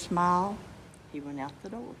me and smiled. He went out the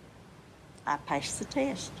door. I passed the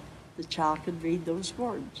test. The child could read those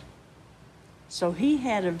words. So he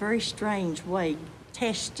had a very strange way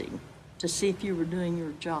testing to see if you were doing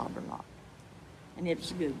your job or not. And it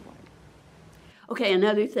was a good way. Okay,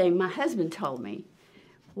 another thing my husband told me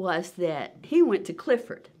was that he went to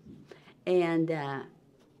Clifford, and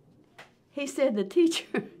he said the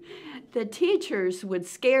teachers would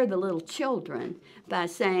scare the little children by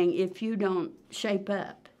saying, if you don't shape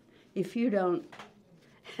up, if you don't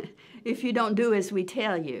do as we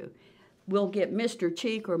tell you, we'll get Mr.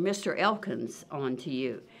 Cheek or Mr. Elkins onto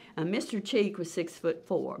you. Mr. Cheek was 6'4".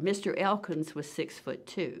 Mr. Elkins was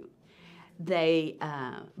 6'2". They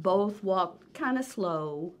both walked kind of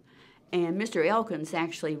slow, and Mr. Elkins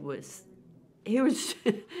actually he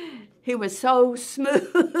was so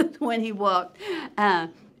smooth when he walked.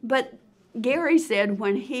 But Gary said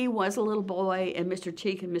when he was a little boy and Mr.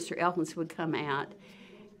 Cheek and Mr. Elkins would come out,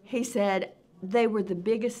 he said they were the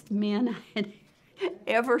biggest men I had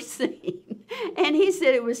ever seen. And he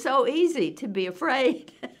said it was so easy to be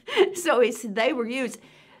afraid. So he said they were used.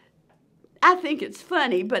 I think it's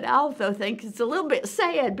funny, but I also think it's a little bit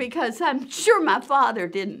sad because I'm sure my father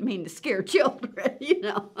didn't mean to scare children, you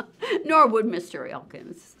know, nor would Mr.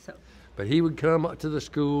 Elkins. So. But he would come up to the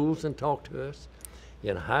schools and talk to us.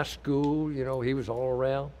 In high school, you know, he was all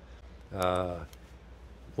around.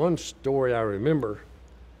 One story I remember,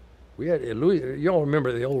 we had you all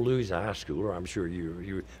remember the old Louisa High School, or I'm sure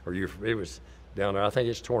it was down there. I think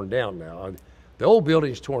it's torn down now. The old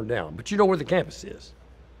building's torn down, but you know where the campus is.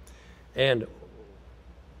 And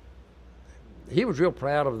he was real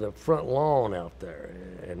proud of the front lawn out there.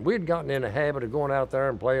 And we'd gotten in a habit of going out there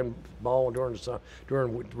and playing ball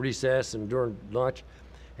during recess and during lunch.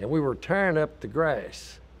 And we were tearing up the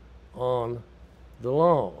grass on the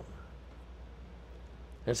lawn.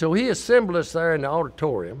 And so he assembled us there in the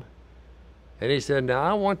auditorium. And he said, now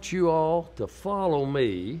I want you all to follow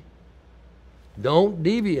me. Don't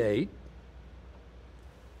deviate.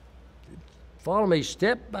 Follow me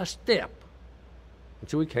step by step. And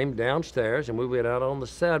so we came downstairs and we went out on the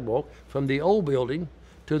sidewalk from the old building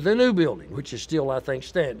to the new building, which is still, I think,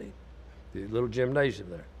 standing. The little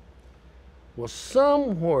gymnasium there. Well,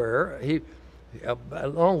 somewhere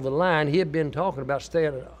along the line, he had been talking about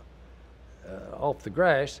staying off the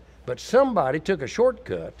grass, but somebody took a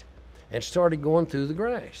shortcut and started going through the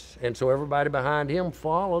grass. And so everybody behind him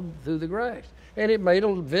followed through the grass, and it made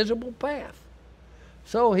a visible path.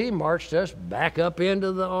 So he marched us back up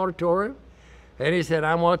into the auditorium, and he said,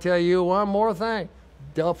 I want to tell you one more thing.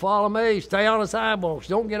 Don't follow me. Stay on the sidewalks.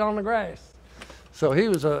 Don't get on the grass. So he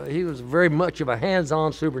was very much of a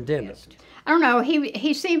hands-on superintendent. Yes. I don't know.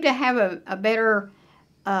 He seemed to have a better.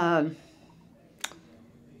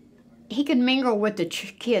 He could mingle with the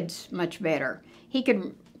kids much better. He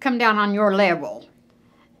could come down on your level,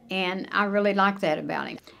 and I really liked that about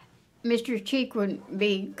him. Mr. Cheek would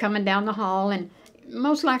be coming down the hall, and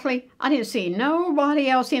most likely I didn't see nobody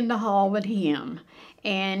else in the hall but him.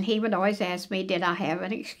 And he would always ask me, did I have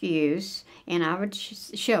an excuse? And I would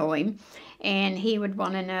show him, and he would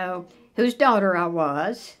want to know whose daughter I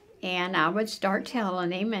was. And I would start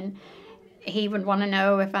telling him, and he would want to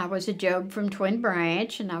know if I was a Job from Twin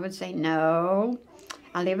Branch, and I would say, no,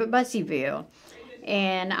 I live at Busseyville.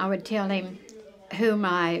 And I would tell him who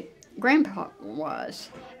my grandpa was,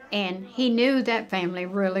 and he knew that family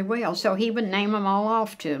really well, so he would name them all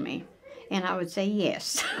off to me, and I would say,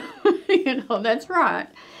 yes, you know, that's right.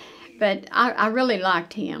 But I really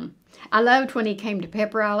liked him. I loved when he came to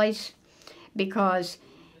pep rallies because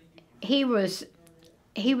he would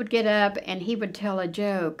get up and he would tell a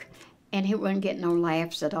joke, and he wouldn't get no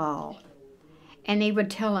laughs at all. And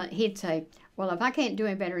he'd say, well, if I can't do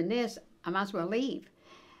any better than this, I might as well leave.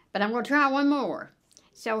 But I'm going to try one more.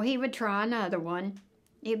 So he would try another one.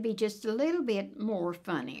 It'd be just a little bit more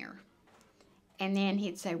funnier. And then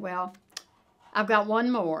he'd say, well, I've got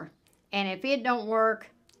one more. And if it don't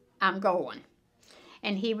work, I'm going.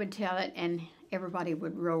 And he would tell it, and everybody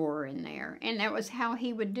would roar in there. And that was how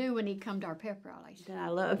he would do when he'd come to our pep rallies. I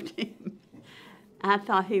loved him. I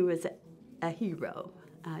thought he was a hero.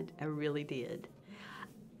 I really did.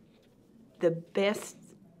 The best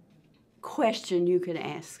question you could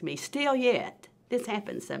ask me, still yet, this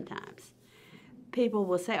happens sometimes. People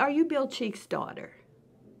will say, are you Bill Cheek's daughter?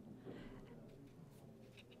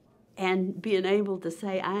 And being able to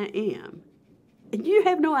say, I am. And you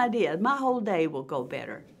have no idea, my whole day will go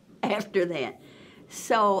better after that.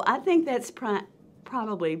 So I think that's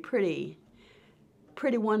probably pretty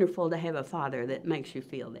wonderful to have a father that makes you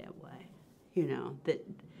feel that way. You know, that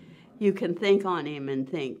you can think on him and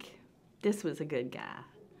think, this was a good guy.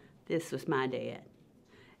 This was my dad.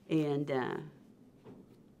 And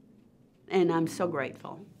I'm so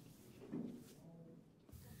grateful.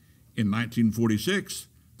 In 1946,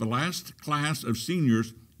 the last class of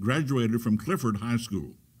seniors graduated from Clifford High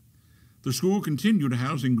School. The school continued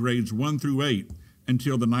housing grades 1 through 8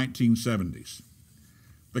 until the 1970s.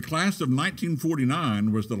 The class of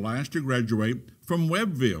 1949 was the last to graduate from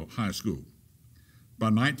Webbville High School. By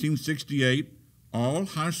 1968, all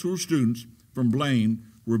high school students from Blaine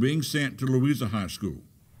were being sent to Louisa High School.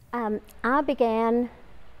 I began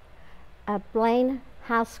at Blaine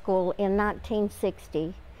High School in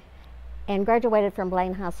 1960, and graduated from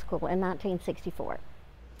Blaine High School in 1964.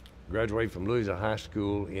 Graduated from Louisa High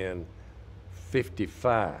School in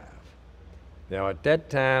 55. Now at that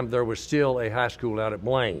time there was still a high school out at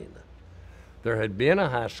Blaine. There had been a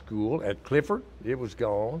high school at Clifford, it was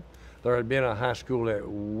gone. There had been a high school at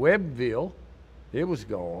Webbville, it was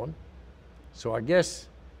gone. So I guess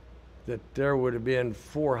that there would have been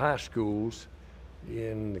 4 high schools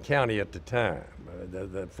in the county at the time,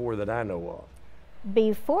 the 4 that I know of.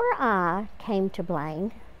 Before I came to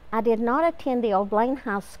Blaine, I did not attend the old Blaine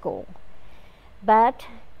High School, but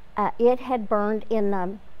it had burned in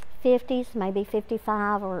the 50s, maybe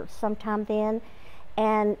 55 or sometime then,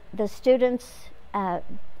 and the students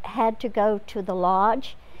had to go to the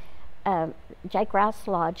lodge, Jake Rouse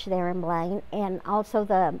Lodge there in Blaine, and also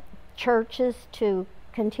the churches to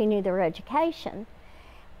continue their education,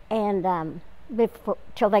 and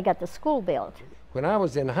till they got the school built. When I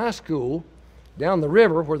was in high school, down the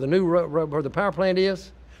river where the new where the power plant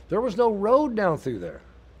is, there was no road down through there.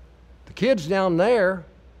 The kids down there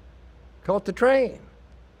caught the train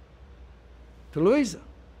to Louisa.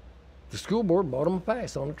 The school board bought them a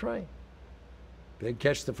pass on the train. They'd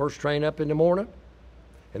catch the first train up in the morning,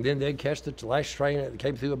 and then they'd catch the last train that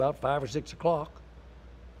came through about 5 or 6 o'clock,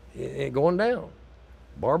 going down.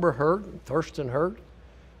 Barbara hurt, Thurston hurt.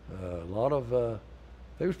 A lot of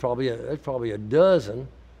there's probably a dozen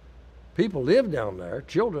people lived down there,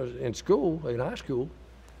 children in school, in high school,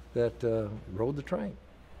 that rode the train.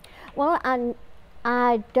 Well,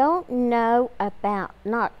 I don't know about,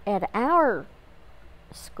 not at our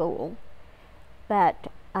school,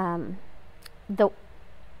 but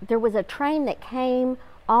there was a train that came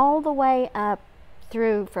all the way up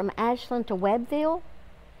through from Ashland to Webbville,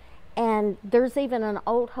 and there's even an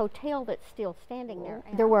old hotel that's still standing there.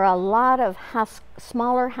 There were a lot of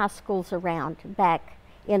smaller high schools around back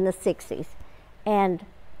in the 60s, and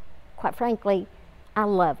quite frankly, I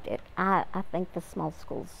loved it. I think the small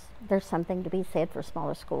schools, there's something to be said for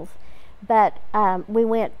smaller schools. But we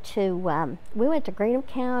went to Greenham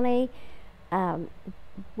County.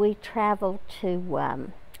 We traveled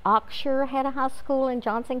to Oxshire, had a high school in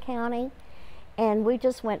Johnson County, and we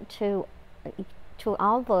just went to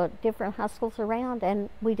all the different high schools around, and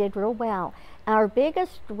we did real well. Our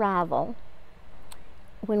biggest rival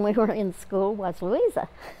when we were in school was Louisa.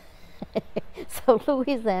 So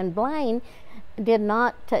Louisa and Blaine did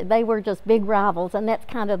not, they were just big rivals, and that's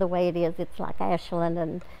kind of the way it is. It's like Ashland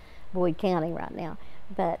and Boyd County right now.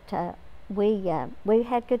 But we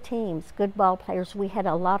had good teams, good ball players. We had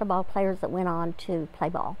a lot of ball players that went on to play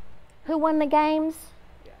ball. Who won the games?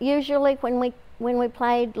 Usually when we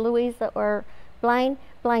played Louisa or Blaine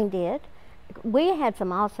did. We had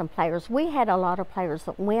some awesome players. We had a lot of players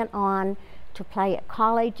that went on to play at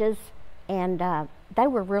colleges, and they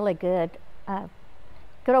were really good,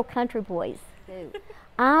 good old country boys.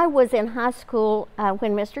 I was in high school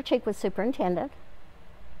when Mr. Cheek was superintendent,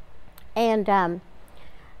 and I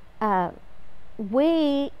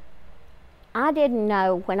didn't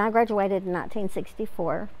know when I graduated in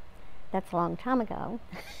 1964, that's a long time ago,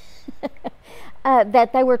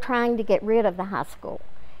 that they were trying to get rid of the high school,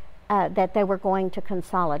 that they were going to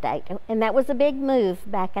consolidate. And that was a big move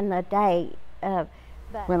back in the day.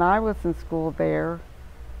 When I was in school there,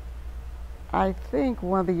 I think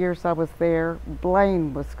one of the years I was there,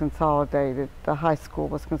 Blaine was consolidated. The high school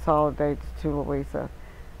was consolidated to Louisa.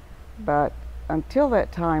 But until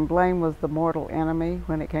that time, Blaine was the mortal enemy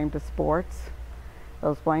when it came to sports.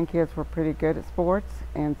 Those Blaine kids were pretty good at sports,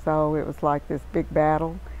 and so it was like this big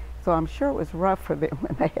battle. So I'm sure it was rough for them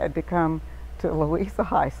when they had to come to Louisa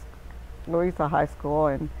High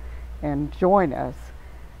School and join us.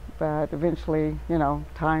 But eventually, you know,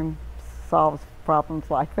 time solves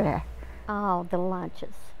problems like that. Oh, the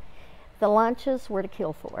lunches. The lunches were to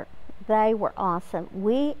kill for. They were awesome.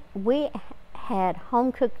 We had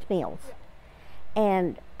home-cooked meals,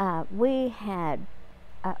 and we had,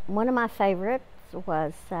 one of my favorites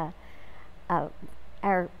was,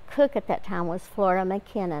 our cook at that time was Flora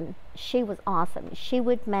McKinnon. She was awesome. She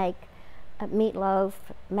would make meatloaf,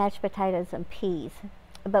 mashed potatoes, and peas.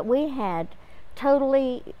 But we had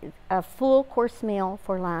totally a full course meal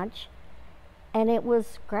for lunch, and it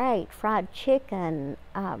was great. Fried chicken,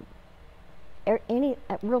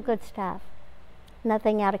 real good stuff.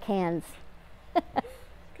 Nothing out of cans.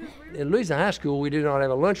 In Louisa High School, we did not have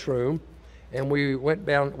a lunchroom, and we went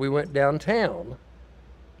downtown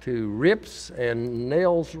to Rips and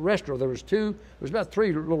Nell's restaurant. There was about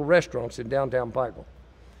 3 little restaurants in downtown Pikeville,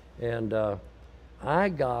 and I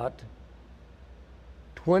got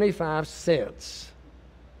 25 cents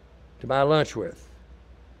to buy lunch with,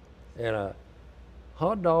 and a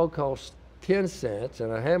hot dog cost 10 cents,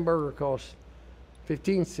 and a hamburger cost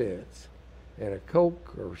 15 cents, and a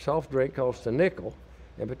Coke or soft drink cost a nickel,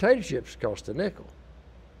 and potato chips cost a nickel.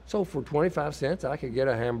 So for 25 cents, I could get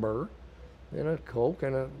a hamburger and a Coke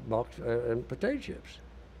and a box and potato chips.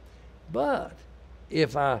 But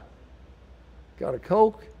if I got a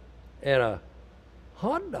Coke and a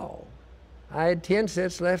hot dog, I had 10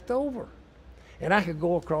 cents left over. And I could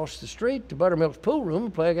go across the street to Buttermilk's pool room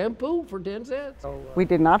and play a game of pool for 10 cents. We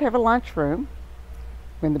did not have a lunchroom.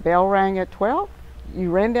 When the bell rang at 12, you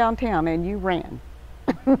ran downtown and you ran.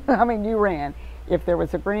 I mean, you ran. If there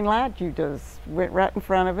was a green light, you just went right in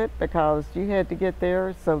front of it because you had to get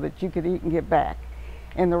there so that you could eat and get back.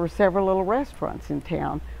 And there were several little restaurants in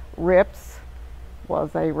town. Rips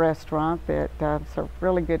was a restaurant that served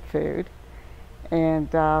really good food. And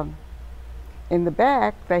in the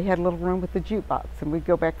back, they had a little room with a jukebox, and we'd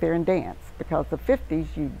go back there and dance because the 50s,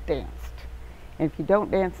 you danced. And if you don't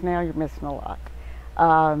dance now, you're missing a lot.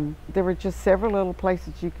 There were just several little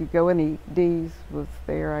places you could go and eat. Dee's was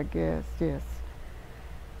there, I guess, yes.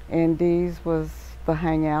 And Dee's was the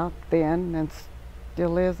hangout then, and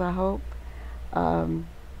still is, I hope.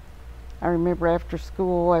 I remember after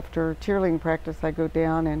school, after cheerleading practice, I'd go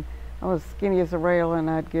down, and I was skinny as a rail, and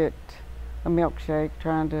I'd get a milkshake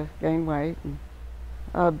trying to gain weight.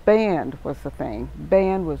 And, band was the thing.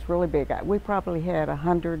 Band was really big. We probably had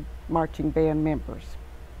 100 marching band members.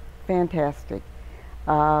 Fantastic.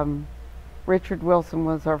 Richard Wilson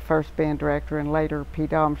was our first band director, and later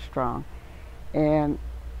Pete Armstrong. And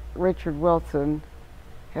Richard Wilson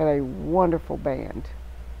had a wonderful band.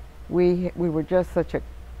 We were just such a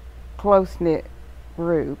close-knit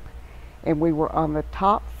group, and we were on the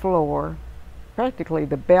top floor, practically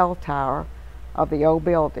the bell tower of the old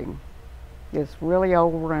building. This really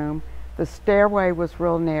old room. The stairway was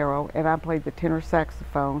real narrow, and I played the tenor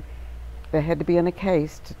saxophone. That had to be in a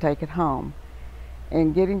case to take it home.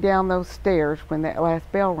 And getting down those stairs when that last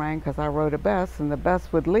bell rang, because I rode a bus and the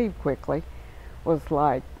bus would leave quickly, was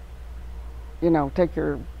like, you know, take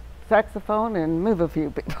your saxophone and move a few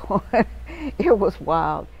people. It was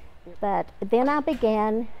wild. But then I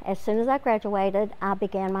began, as soon as I graduated, I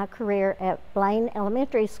began my career at Blaine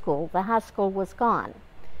Elementary School. The high school was gone,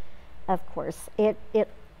 of course.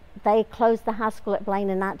 They closed the high school at Blaine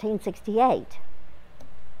in 1968.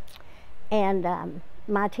 And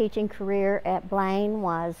my teaching career at Blaine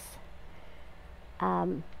was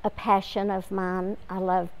a passion of mine. I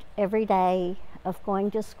loved every day of going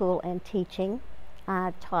to school and teaching.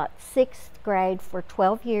 I taught 6th grade for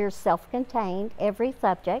 12 years, self-contained, every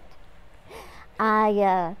subject.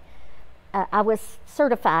 I was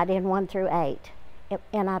certified in 1 through 8,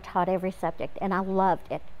 and I taught every subject, and I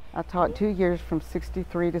loved it. I taught 2 years from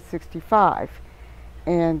 63 to 65,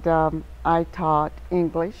 and I taught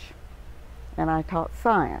English, and I taught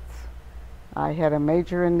science. I had a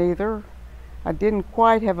major in neither. I didn't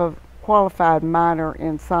quite have a qualified minor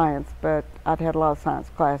in science, but I'd had a lot of science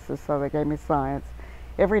classes, so they gave me science.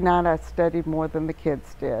 Every night I studied more than the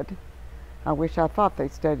kids did. I wish I thought they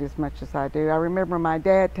studied as much as I do. I remember my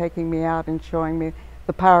dad taking me out and showing me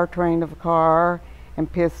the powertrain of a car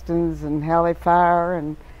and pistons and how they fire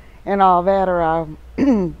and all that, or I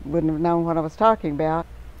wouldn't have known what I was talking about.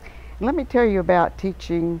 And let me tell you about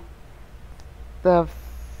teaching the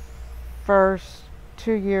first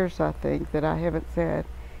 2 years, I think, that I haven't said.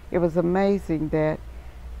 It was amazing that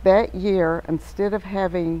that year, instead of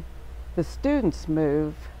having the students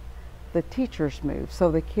move, the teachers moved.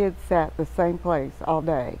 So the kids sat the same place all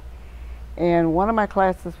day. And one of my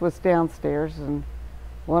classes was downstairs and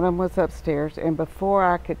one of them was upstairs. And before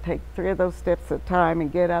I could take 3 of those steps at a time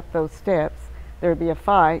and get up those steps, there'd be a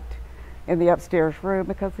fight in the upstairs room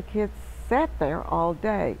because the kids sat there all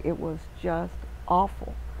day. It was just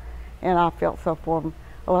awful. And I felt so for them.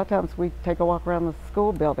 A lot of times we'd take a walk around the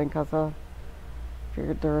school building because I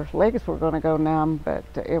figured their legs were going to go numb, but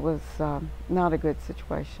it was not a good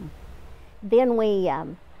situation. Then we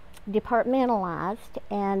departmentalized,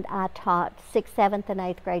 and I taught 6th, 7th, and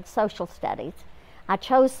 8th grade social studies. I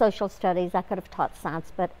chose social studies. I could have taught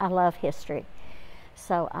science, but I love history.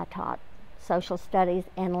 So I taught social studies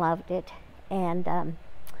and loved it. And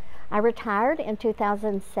I retired in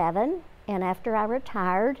 2007, and after I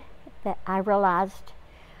retired, I realized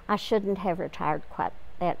I shouldn't have retired quite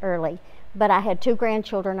that early. But I had 2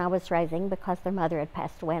 grandchildren I was raising because their mother had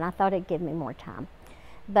passed away, and I thought it'd give me more time.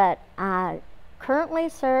 But I currently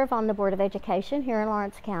serve on the Board of Education here in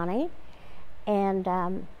Lawrence County, and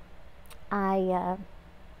I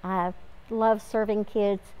love serving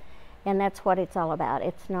kids, and that's what it's all about.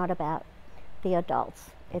 It's not about the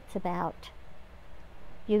adults. It's about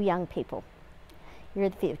you young people. You're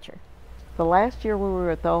the future. The last year we were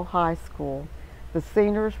at the old high school, the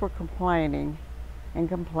seniors were complaining and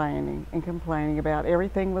complaining and complaining about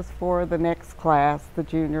everything was for the next class. The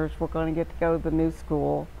juniors were going to get to go to the new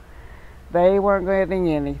school. They weren't getting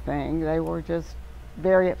anything. They were just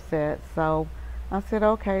very upset. So I said,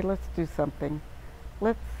 okay, let's do something.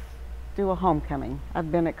 Let's do a homecoming.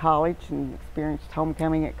 I've been at college and experienced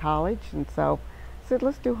homecoming at college, and so I said,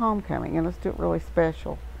 let's do homecoming and let's do it really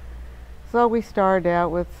special. So we started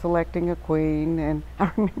out with selecting a queen, and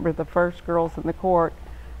I remember the first girls in the court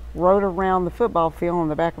rode around the football field on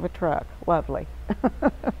the back of a truck. Lovely.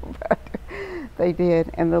 But they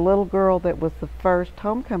did. And the little girl that was the first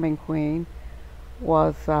homecoming queen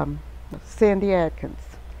was Sandy Atkins.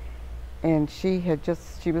 And she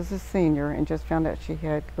was a senior and just found out she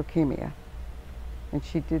had leukemia. And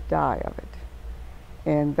she did die of it.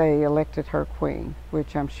 And they elected her queen,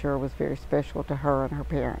 which I'm sure was very special to her and her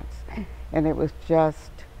parents. And it was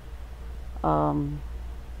just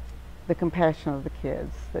the compassion of the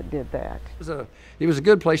kids that did that. It was a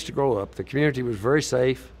good place to grow up. The community was very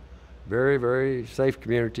safe, very, very safe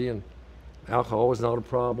community, and alcohol was not a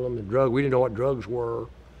problem, and we didn't know what drugs were.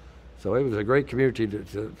 So it was a great community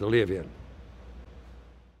to live in.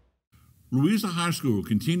 Louisa High School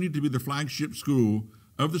continued to be the flagship school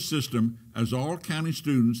of the system as all county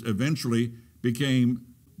students eventually became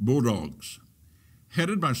Bulldogs.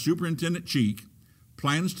 Headed by Superintendent Cheek,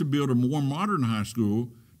 plans to build a more modern high school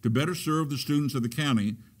to better serve the students of the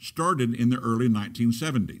county started in the early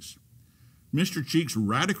 1970s. Mr. Cheek's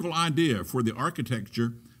radical idea for the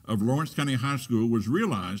architecture of Lawrence County High School was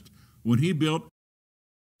realized when he built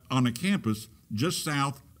on a campus just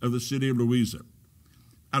south of the city of Louisa.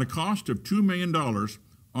 At a cost of $2 million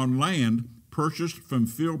on land purchased from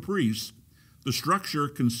Phil Priest, the structure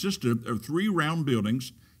consisted of 3 round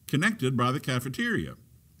buildings connected by the cafeteria.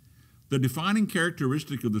 The defining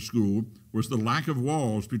characteristic of the school was the lack of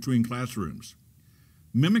walls between classrooms.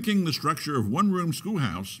 Mimicking the structure of one-room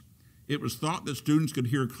schoolhouse, it was thought that students could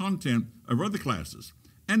hear content of other classes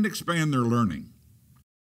and expand their learning.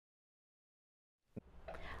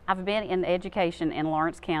 I've been in education in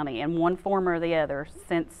Lawrence County in one form or the other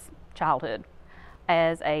since childhood.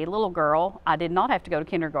 As a little girl, I did not have to go to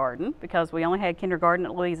kindergarten because we only had kindergarten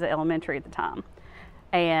at Louisa Elementary at the time.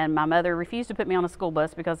 And my mother refused to put me on a school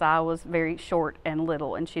bus because I was very short and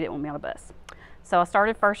little and she didn't want me on a bus. So I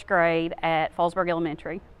started first grade at Fallsburg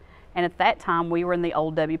Elementary, and at that time we were in the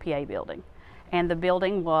old WPA building. And the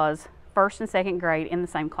building was first and second grade in the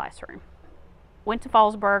same classroom. Went to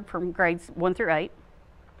Fallsburg from grades 1 through 8.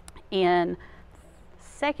 In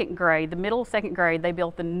second grade, the middle of second grade, they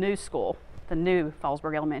built the new school, the new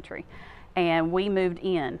Fallsburg Elementary. And we moved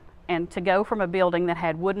in. And to go from a building that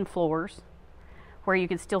had wooden floors, where you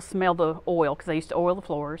could still smell the oil, because they used to oil the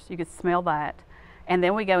floors, you could smell that. And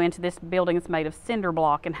then we go into this building that's made of cinder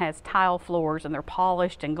block and has tile floors, and they're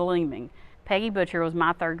polished and gleaming. Peggy Butcher was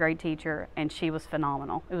my third grade teacher, and she was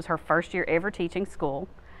phenomenal. It was her first year ever teaching school.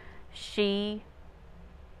 She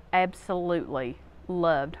absolutely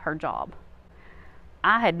loved her job.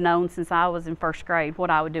 I had known since I was in first grade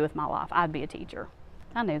what I would do with my life. I'd be a teacher.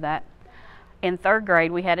 I knew that. In third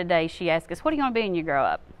grade, we had a day, she asked us, what do you want to be when you grow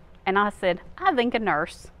up? And I said, I think a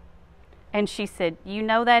nurse. And she said, you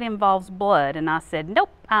know that involves blood? And I said,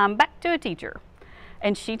 nope, I'm back to a teacher.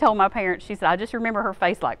 And she told my parents, she said, I just remember her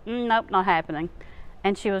face like, nope, not happening.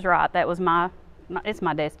 And she was right. That was it's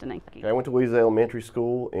my destiny. I went to Louisa Elementary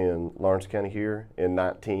School in Lawrence County here in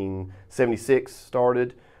 1976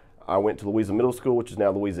 started. I went to Louisa Middle School, which is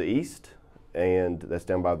now Louisa East, and that's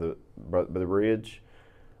down by the bridge.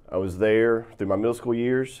 I was there through my middle school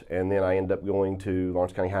years, and then I ended up going to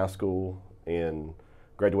Lawrence County High School and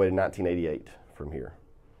graduated in 1988 from here.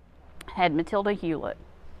 Had Matilda Hewlett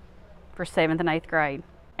for 7th and 8th grade.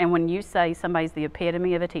 And when you say somebody's the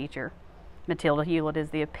epitome of a teacher, Matilda Hewlett is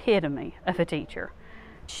the epitome of a teacher.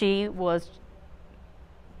 She was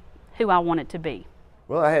who I wanted to be.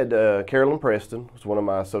 Well, I had Carolyn Preston, was one of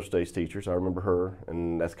my social studies teachers. I remember her,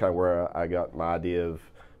 and that's kind of where I got my idea of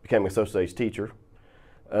becoming a social studies teacher.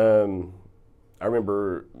 I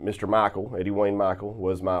remember Mr. Michael, Eddie Wayne Michael,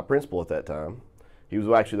 was my principal at that time. He was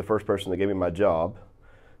actually the first person that gave me my job,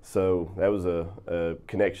 so that was a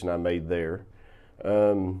connection I made there.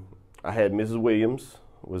 I had Mrs. Williams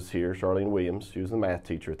was here, Charlene Williams. She was the math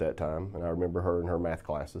teacher at that time, and I remember her in her math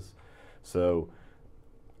classes. So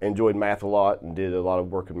enjoyed math a lot and did a lot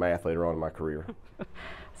of work in math later on in my career.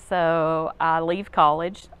 So I leave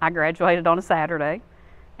college. I graduated on a Saturday,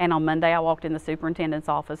 and on Monday I walked in the superintendent's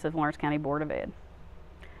office of Lawrence County Board of Ed.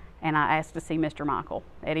 And I asked to see Mr. Michael,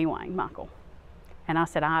 Eddie Wayne Michael. And I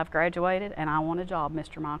said, I've graduated and I want a job,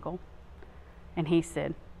 Mr. Michael. And he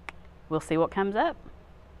said, We'll see what comes up.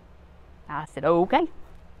 I said, okay.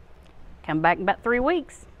 Come back in about 3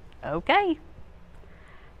 weeks. Okay.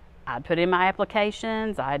 I'd put in my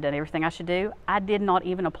applications. I had done everything I should do. I did not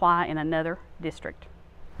even apply in another district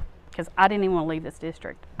because I didn't even want to leave this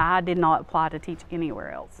district. I did not apply to teach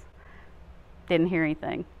anywhere else. Didn't hear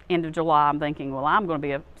anything. End of July, I'm thinking, well, I'm going to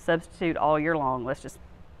be a substitute all year long. Let's just,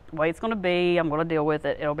 the way it's going to be, I'm going to deal with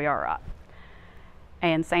it. It'll be all right.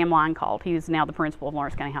 And Sam Line called. He is now the principal of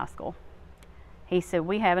Lawrence County High School. He said,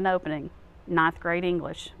 we have an opening, 9th grade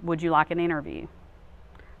English. Would you like an interview?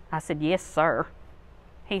 I said, yes, sir.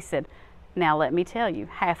 He said, now let me tell you,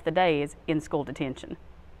 half the day is in school detention.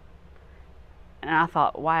 And I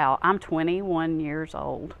thought, wow, I'm 21 years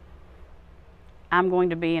old. I'm going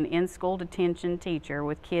to be an in-school detention teacher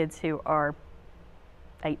with kids who are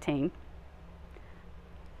 18.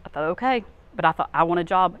 I thought, okay. But I thought, I want a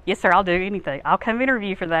job. Yes, sir, I'll do anything. I'll come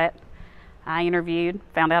interview for that. I interviewed,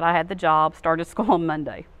 found out I had the job, started school on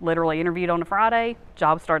Monday. Literally interviewed on a Friday,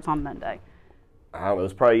 job starts on Monday. I don't know, it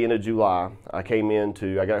was probably end of July. I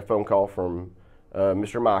got a phone call from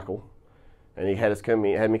Mr. Michael, and he had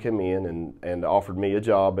me come in and offered me a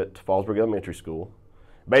job at Fallsburg Elementary School.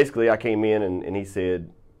 Basically, I came in and he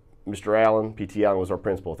said, Mr. Allen, P.T. Allen was our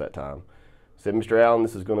principal at that time, said, Mr. Allen,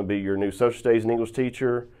 this is going to be your new social studies and English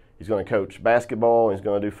teacher. He's going to coach basketball and he's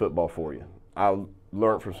going to do football for you. I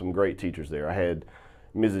learned from some great teachers there. I had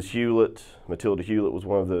Mrs. Hewlett, Matilda Hewlett was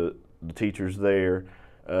one of the teachers there.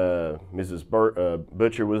 Mrs.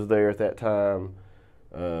 Butcher was there at that time.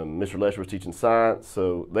 Mr. Lesher was teaching science,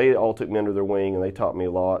 so they all took me under their wing and they taught me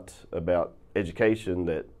a lot about education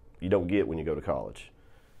that you don't get when you go to college.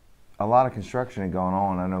 A lot of construction had gone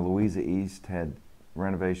on. I know Louisa East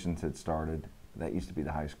renovations had started. That used to be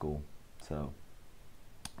the high school, so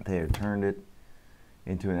they had turned it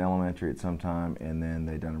into an elementary at some time, and then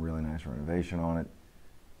they'd done a really nice renovation on it.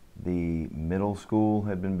 The middle school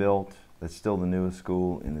had been built. That's still the newest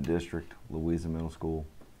school in the district, Louisa Middle School.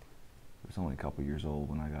 It was only a couple years old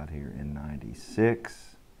when I got here in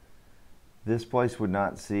 '96. This place would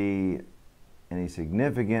not see any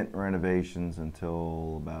significant renovations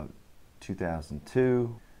until about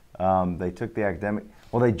 2002. They took the academic,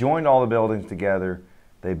 well, they joined all the buildings together.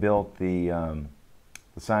 They built the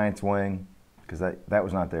science wing, because that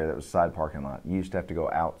was not there. That was a side parking lot. You used to have to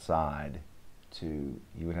go outside you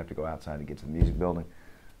would have to go outside to get to the music building.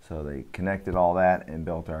 So they connected all that and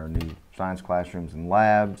built our new science classrooms and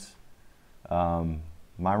labs.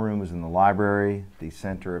 My room was in the library. The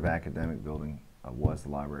center of academic building was the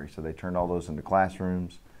library. So they turned all those into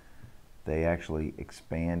classrooms. They actually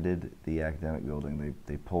expanded the academic building.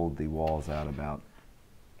 They pulled the walls out about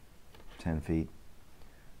 10 feet.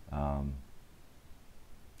 And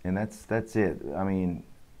that's it. I mean,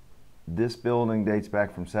 this building dates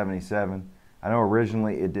back from '77. I know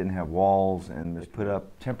originally it didn't have walls, and they put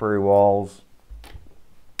up temporary walls,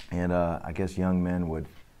 and I guess young men would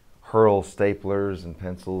hurl staplers and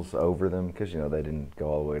pencils over them because, you know, they didn't go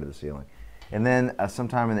all the way to the ceiling. And then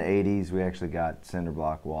sometime in the '80s, we actually got cinder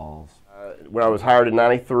block walls. When I was hired in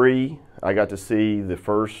 '93, I got to see the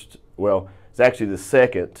first, well, it's actually the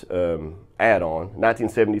second add-on. In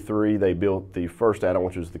 1973, they built the first add-on,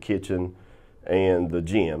 which was the kitchen and the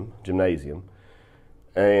gymnasium.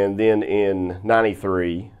 And then in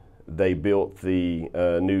 '93, they built the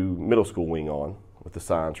new middle school wing on with the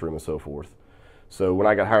science room and so forth. So when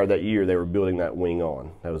I got hired that year, they were building that wing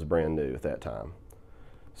on. That was brand new at that time.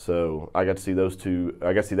 So I got to see those two,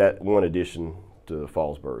 I got to see that one addition to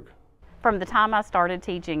Fallsburg. From the time I started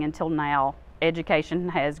teaching until now, education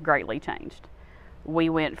has greatly changed. We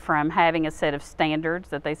went from having a set of standards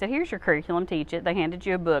that they said, here's your curriculum, teach it. They handed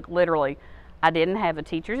you a book. Literally, I didn't have a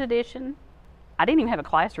teacher's edition. I didn't even have a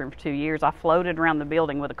classroom for 2 years. I floated around the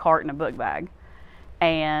building with a cart and a book bag.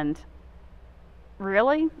 And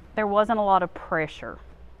really, there wasn't a lot of pressure.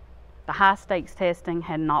 The high stakes testing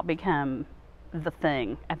had not become the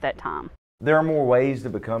thing at that time. There are more ways to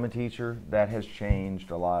become a teacher. That has changed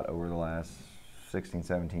a lot over the last 16,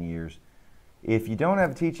 17 years. If you don't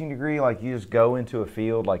have a teaching degree, like you just go into a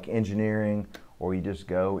field like engineering, or you just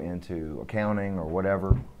go into accounting or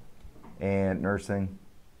whatever, and nursing.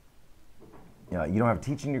 You know, you don't have a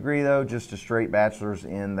teaching degree though, just a straight bachelor's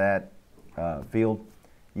in that field.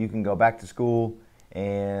 You can go back to school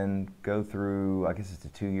and go through, I guess it's a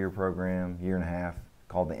 2-year program, year and a half,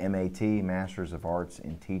 called the MAT, Masters of Arts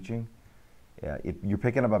in Teaching. You're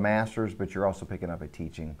picking up a master's, but you're also picking up a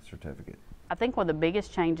teaching certificate. I think one of the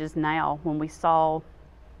biggest changes now, when we saw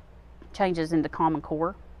changes into Common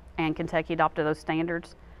Core and Kentucky adopted those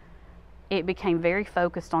standards, it became very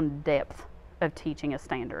focused on depth of teaching a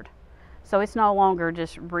standard. So it's no longer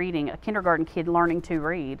just reading, a kindergarten kid learning to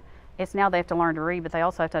read. It's now they have to learn to read, but they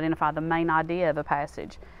also have to identify the main idea of a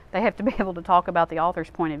passage. They have to be able to talk about the author's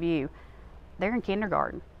point of view. They're in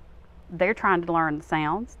kindergarten. They're trying to learn the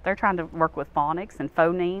sounds. They're trying to work with phonics and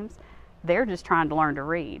phonemes. They're just trying to learn to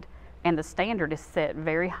read. And the standard is set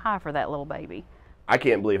very high for that little baby. I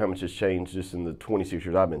can't believe how much has changed just in the 26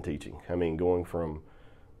 years I've been teaching. I mean, going from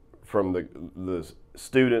the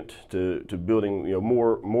student to building, you know,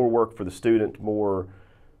 more work for the student, more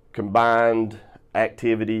combined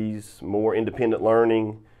activities, more independent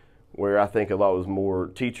learning, where I think a lot was more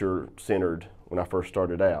teacher-centered when I first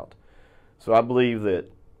started out. So I believe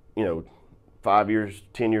that, you know, 5 years,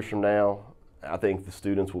 10 years from now, I think the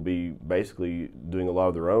students will be basically doing a lot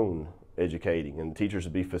of their own educating, and the teachers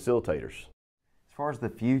will be facilitators. As far as the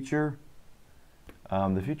future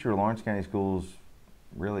of Lawrence County Schools,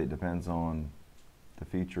 really it depends on the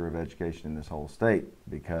future of education in this whole state,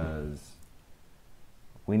 because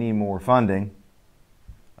we need more funding.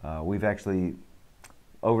 We've actually,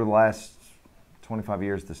 over the last 25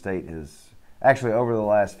 years, the state has, actually over the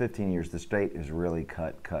last 15 years, the state has really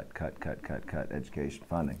cut education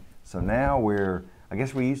funding. So now I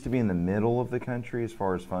guess we used to be in the middle of the country as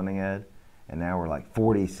far as funding ed, and now we're like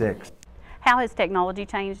 46. How has technology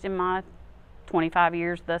changed in my 25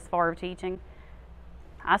 years thus far of teaching?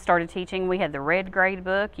 I started teaching, we had the red grade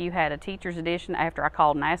book. You had a teacher's edition. After I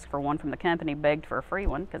called and asked for one from the company, begged for a free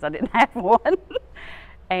one because I didn't have one.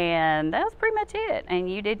 And that was pretty much it. And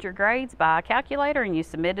you did your grades by a calculator and you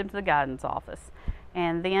submitted them to the guidance office.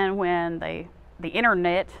 And then when the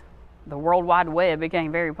internet, the World Wide Web became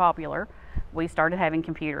very popular, we started having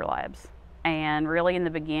computer labs. And really in the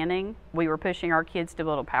beginning, we were pushing our kids to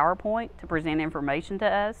build a PowerPoint to present information to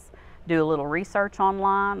us, do a little research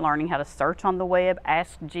online, learning how to search on the web,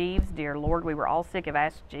 Ask Jeeves. Dear Lord, we were all sick of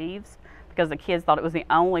Ask Jeeves because the kids thought it was the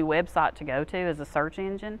only website to go to as a search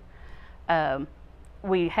engine.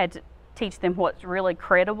 We had to teach them what's really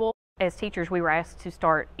credible. As teachers, we were asked to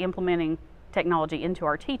start implementing technology into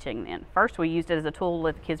our teaching then. First, we used it as a tool to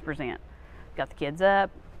let the kids present. Got the kids up,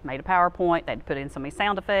 made a PowerPoint, they'd put in so many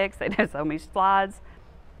sound effects, they'd have so many slides.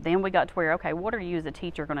 Then we got to where, okay, what are you as a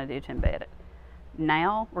teacher going to do to embed it?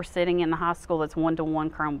 Now we're sitting in the high school that's one-to-one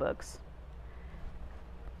Chromebooks.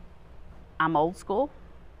 I'm old school,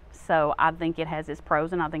 so I think it has its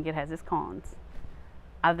pros and I think it has its cons.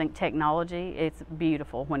 I think technology, it's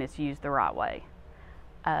beautiful when it's used the right way.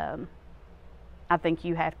 I think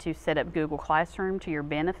you have to set up Google Classroom to your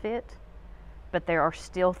benefit, but there are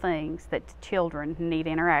still things that children need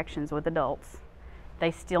interactions with adults.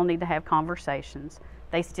 They still need to have conversations.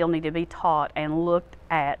 They still need to be taught and looked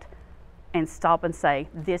at and stop and say,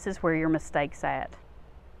 this is where your mistake's at.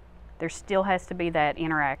 There still has to be that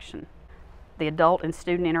interaction. The adult and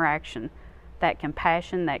student interaction, that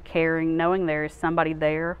compassion, that caring, knowing there is somebody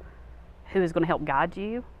there who is going to help guide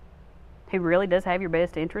you, who really does have your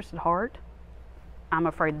best interest at heart. I'm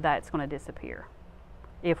afraid that's going to disappear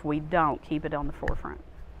if we don't keep it on the forefront.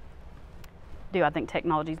 Do I think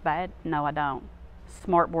technology's bad? No, I don't.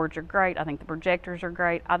 Smart boards are great. I think the projectors are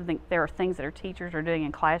great. I think there are things that our teachers are doing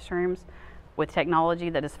in classrooms with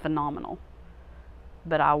technology that is phenomenal.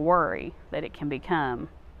 But I worry that it can become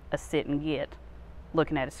a sit and get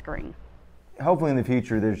looking at a screen. Hopefully in the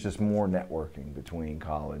future there's just more networking between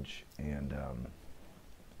college and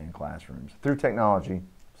classrooms through technology.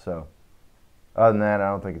 So other than that, I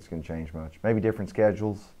don't think it's going to change much. Maybe different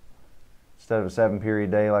schedules. Instead of a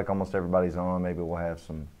 7-period day like almost everybody's on, maybe we'll have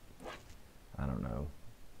some, I don't know,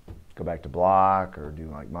 go back to block or do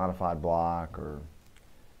like modified block or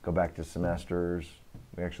go back to semesters.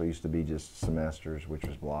 We actually used to be just semesters, which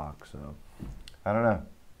was block, so I don't know.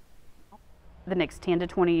 The next 10 to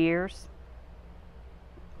 20 years,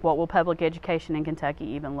 what will public education in Kentucky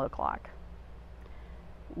even look like?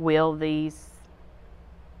 Will these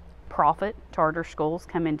profit charter schools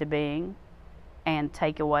come into being and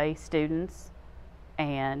take away students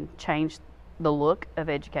and change the look of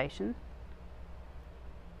education?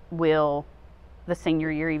 Will the senior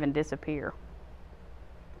year even disappear?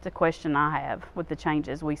 It's a question I have with the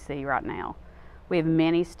changes we see right now. We have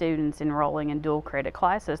many students enrolling in dual credit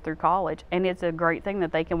classes through college, and it's a great thing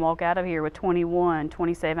that they can walk out of here with 21,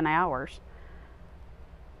 27 hours.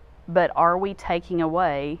 But are we taking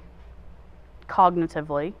away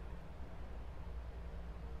cognitively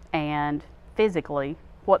and physically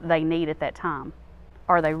what they need at that time?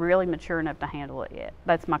 Are they really mature enough to handle it yet?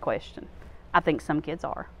 That's my question. I think some kids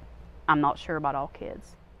are. I'm not sure about all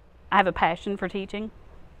kids. I have a passion for teaching.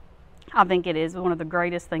 I think it is one of the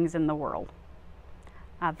greatest things in the world.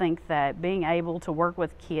 I think that being able to work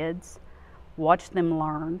with kids, watch them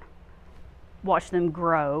learn, watch them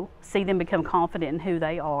grow, see them become confident in who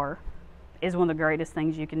they are, is one of the greatest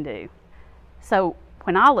things you can do. So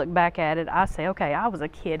when I look back at it, I say, okay, I was a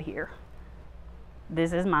kid here.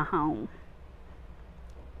 This is my home.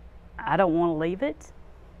 I don't want to leave it.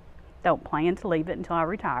 Don't plan to leave it until I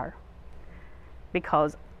retire,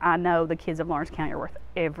 because I know the kids of Lawrence County are worth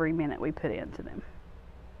every minute we put into them,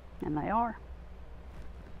 and they are.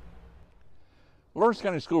 Lawrence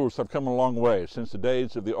County schools have come a long way since the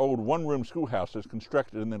days of the old one-room schoolhouses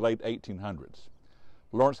constructed in the late 1800s.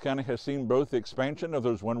 Lawrence County has seen both the expansion of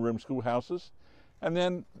those one-room schoolhouses and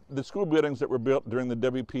then the school buildings that were built during the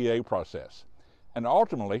WPA process, and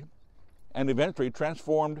ultimately and eventually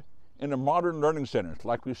transformed into modern learning centers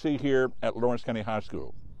like we see here at Lawrence County High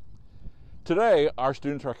School. Today, our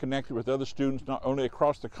students are connected with other students not only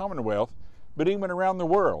across the Commonwealth, but even around the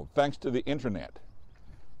world, thanks to the internet.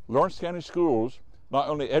 Lawrence County schools not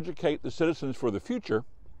only educate the citizens for the future,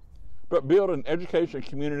 but build an education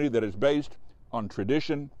community that is based on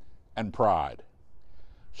tradition and pride.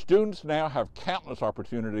 Students now have countless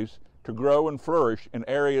opportunities to grow and flourish in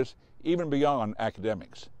areas even beyond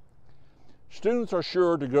academics. Students are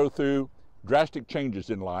sure to go through drastic changes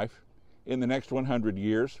in life in the next 100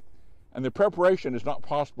 years, and the preparation is not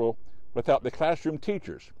possible without the classroom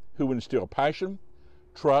teachers who instill passion,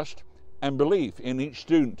 trust, and belief in each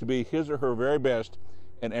student to be his or her very best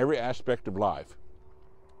in every aspect of life.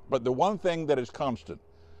 But the one thing that is constant,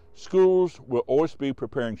 schools will always be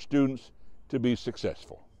preparing students to be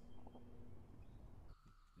successful.